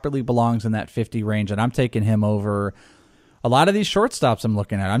properly belongs in that 50 range, and I'm taking him over a lot of these shortstops I'm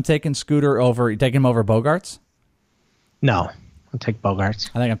looking at. I'm taking Scooter over. You taking him over Bogarts? No, I'll take Bogarts.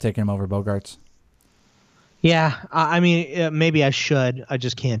 I think I'm taking him over Bogarts. Yeah, I mean, maybe I should. I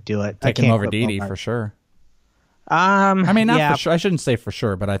just can't do it. Take him over Didi for sure. I mean, not for sure. I shouldn't say for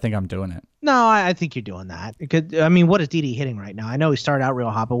sure, but I think I'm doing it. No, I think you're doing that. I mean, what is Didi hitting right now? I know he started out real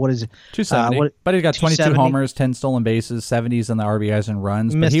hot, but what is it? 270. But he's got 22 homers, 10 stolen bases, 70s in the RBIs and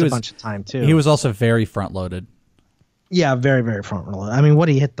runs. Missed a bunch of time, too. He was also very front-loaded. Yeah, very, very front-loaded. I mean, what,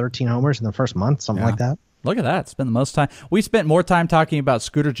 he hit 13 homers in the first month, something like that? Look at that. Spent the most time. We spent more time talking about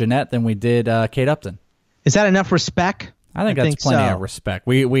Scooter Gennett than we did Kate Upton. Is that enough respect? I think that's plenty of respect.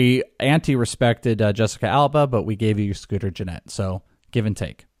 We anti-respected Jessica Alba, but we gave you Scooter Gennett. So give and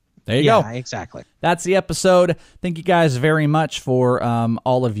take. There you go. Yeah, exactly. That's the episode. Thank you guys very much for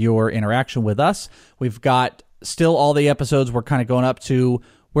all of your interaction with us. We've got still all the episodes we're kind of going up to.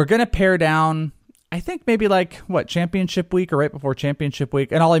 We're going to pare down, I think maybe championship week or right before championship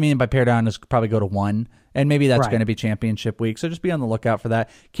week. And all I mean by pare down is probably go to 1. And maybe that's going to be championship week. So just be on the lookout for that.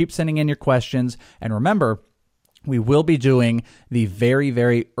 Keep sending in your questions. And remember, we will be doing the very,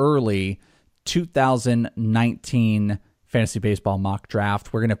 very early 2019 Fantasy Baseball mock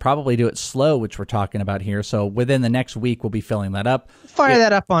draft. We're going to probably do it slow, which we're talking about here. So within the next week, we'll be filling that up. Fire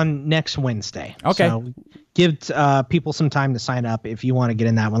that up on next Wednesday. Okay. So give people some time to sign up if you want to get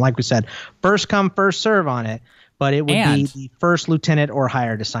in that one. Like we said, first come, first serve on it. But it would be the first lieutenant or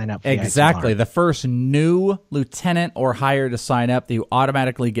higher to sign up. Exactly. The first new lieutenant or higher to sign up, you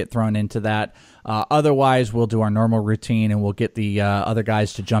automatically get thrown into that. Otherwise, we'll do our normal routine and we'll get the other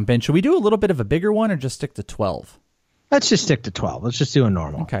guys to jump in. Should we do a little bit of a bigger one or just stick to 12? Let's just stick to 12. Let's just do a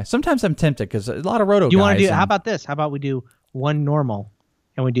normal. Okay. Sometimes I'm tempted because a lot of roto guys. You want to do? How about this? How about we do one normal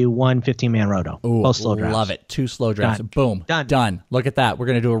and we do one 15-man roto? Ooh, both slow drafts. Love it. 2 slow drafts. Done. Boom. Done. Look at that. We're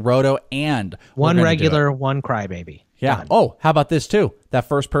going to do a roto and one regular, one crybaby. Yeah. Done. Oh, how about this too? That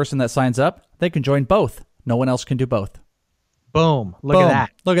first person that signs up, they can join both. No one else can do both. Boom. Look at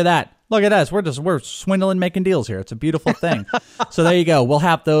that. Look at that. Look at us. We're swindling, making deals here. It's a beautiful thing. So there you go. We'll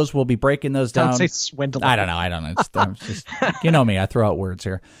have those. We'll be breaking those down. Don't say swindling. I don't know. I'm just, you know me. I throw out words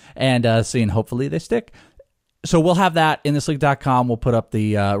here. And seeing hopefully they stick. So we'll have that in thisleague.com. We'll put up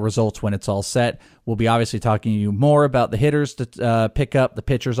the results when it's all set. We'll be obviously talking to you more about the hitters to pick up, the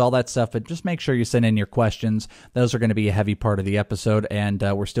pitchers, all that stuff. But just make sure you send in your questions. Those are going to be a heavy part of the episode. And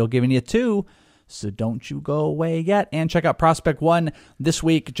we're still giving you 2. So don't you go away yet. And check out Prospect One this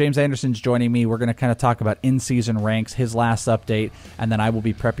week. James Anderson's joining me. We're going to kind of talk about in-season ranks, his last update, and then I will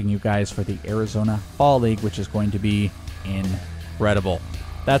be prepping you guys for the Arizona Fall League, which is going to be incredible.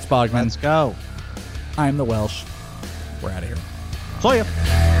 That's Bogman. Let's go. I'm the Welsh. We're out of here. See ya.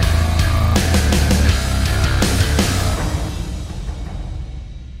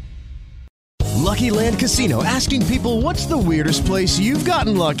 Lucky Land Casino, asking people, what's the weirdest place you've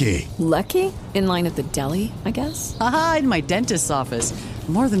gotten lucky? Lucky? In line at the deli, I guess? Aha, in my dentist's office.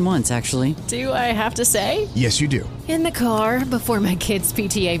 More than once, actually. Do I have to say? Yes, you do. In the car before my kids'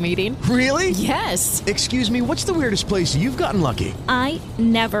 PTA meeting. Really? Yes. Excuse me, what's the weirdest place you've gotten lucky? I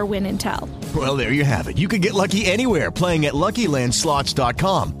never win and tell. Well, there you have it. You can get lucky anywhere, playing at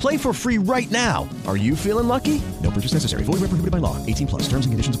LuckyLandSlots.com. Play for free right now. Are you feeling lucky? No purchase necessary. Void where prohibited by law. 18+. Terms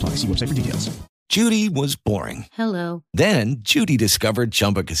and conditions apply. See website for details. Judy was boring. Hello. Then Judy discovered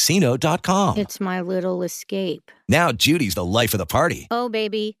ChumbaCasino.com. It's my little escape. Now Judy's the life of the party. Oh,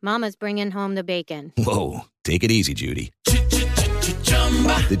 baby, mama's bringing home the bacon. Whoa, take it easy, Judy.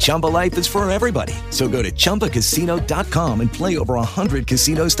 The Chumba life is for everybody. So go to ChumbaCasino.com and play over 100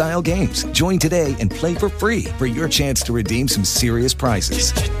 casino-style games. Join today and play for free for your chance to redeem some serious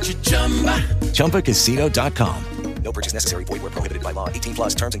prizes. ChumbaCasino.com. No purchase necessary. Void where prohibited by law.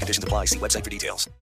 18+. Terms and conditions apply. See website for details.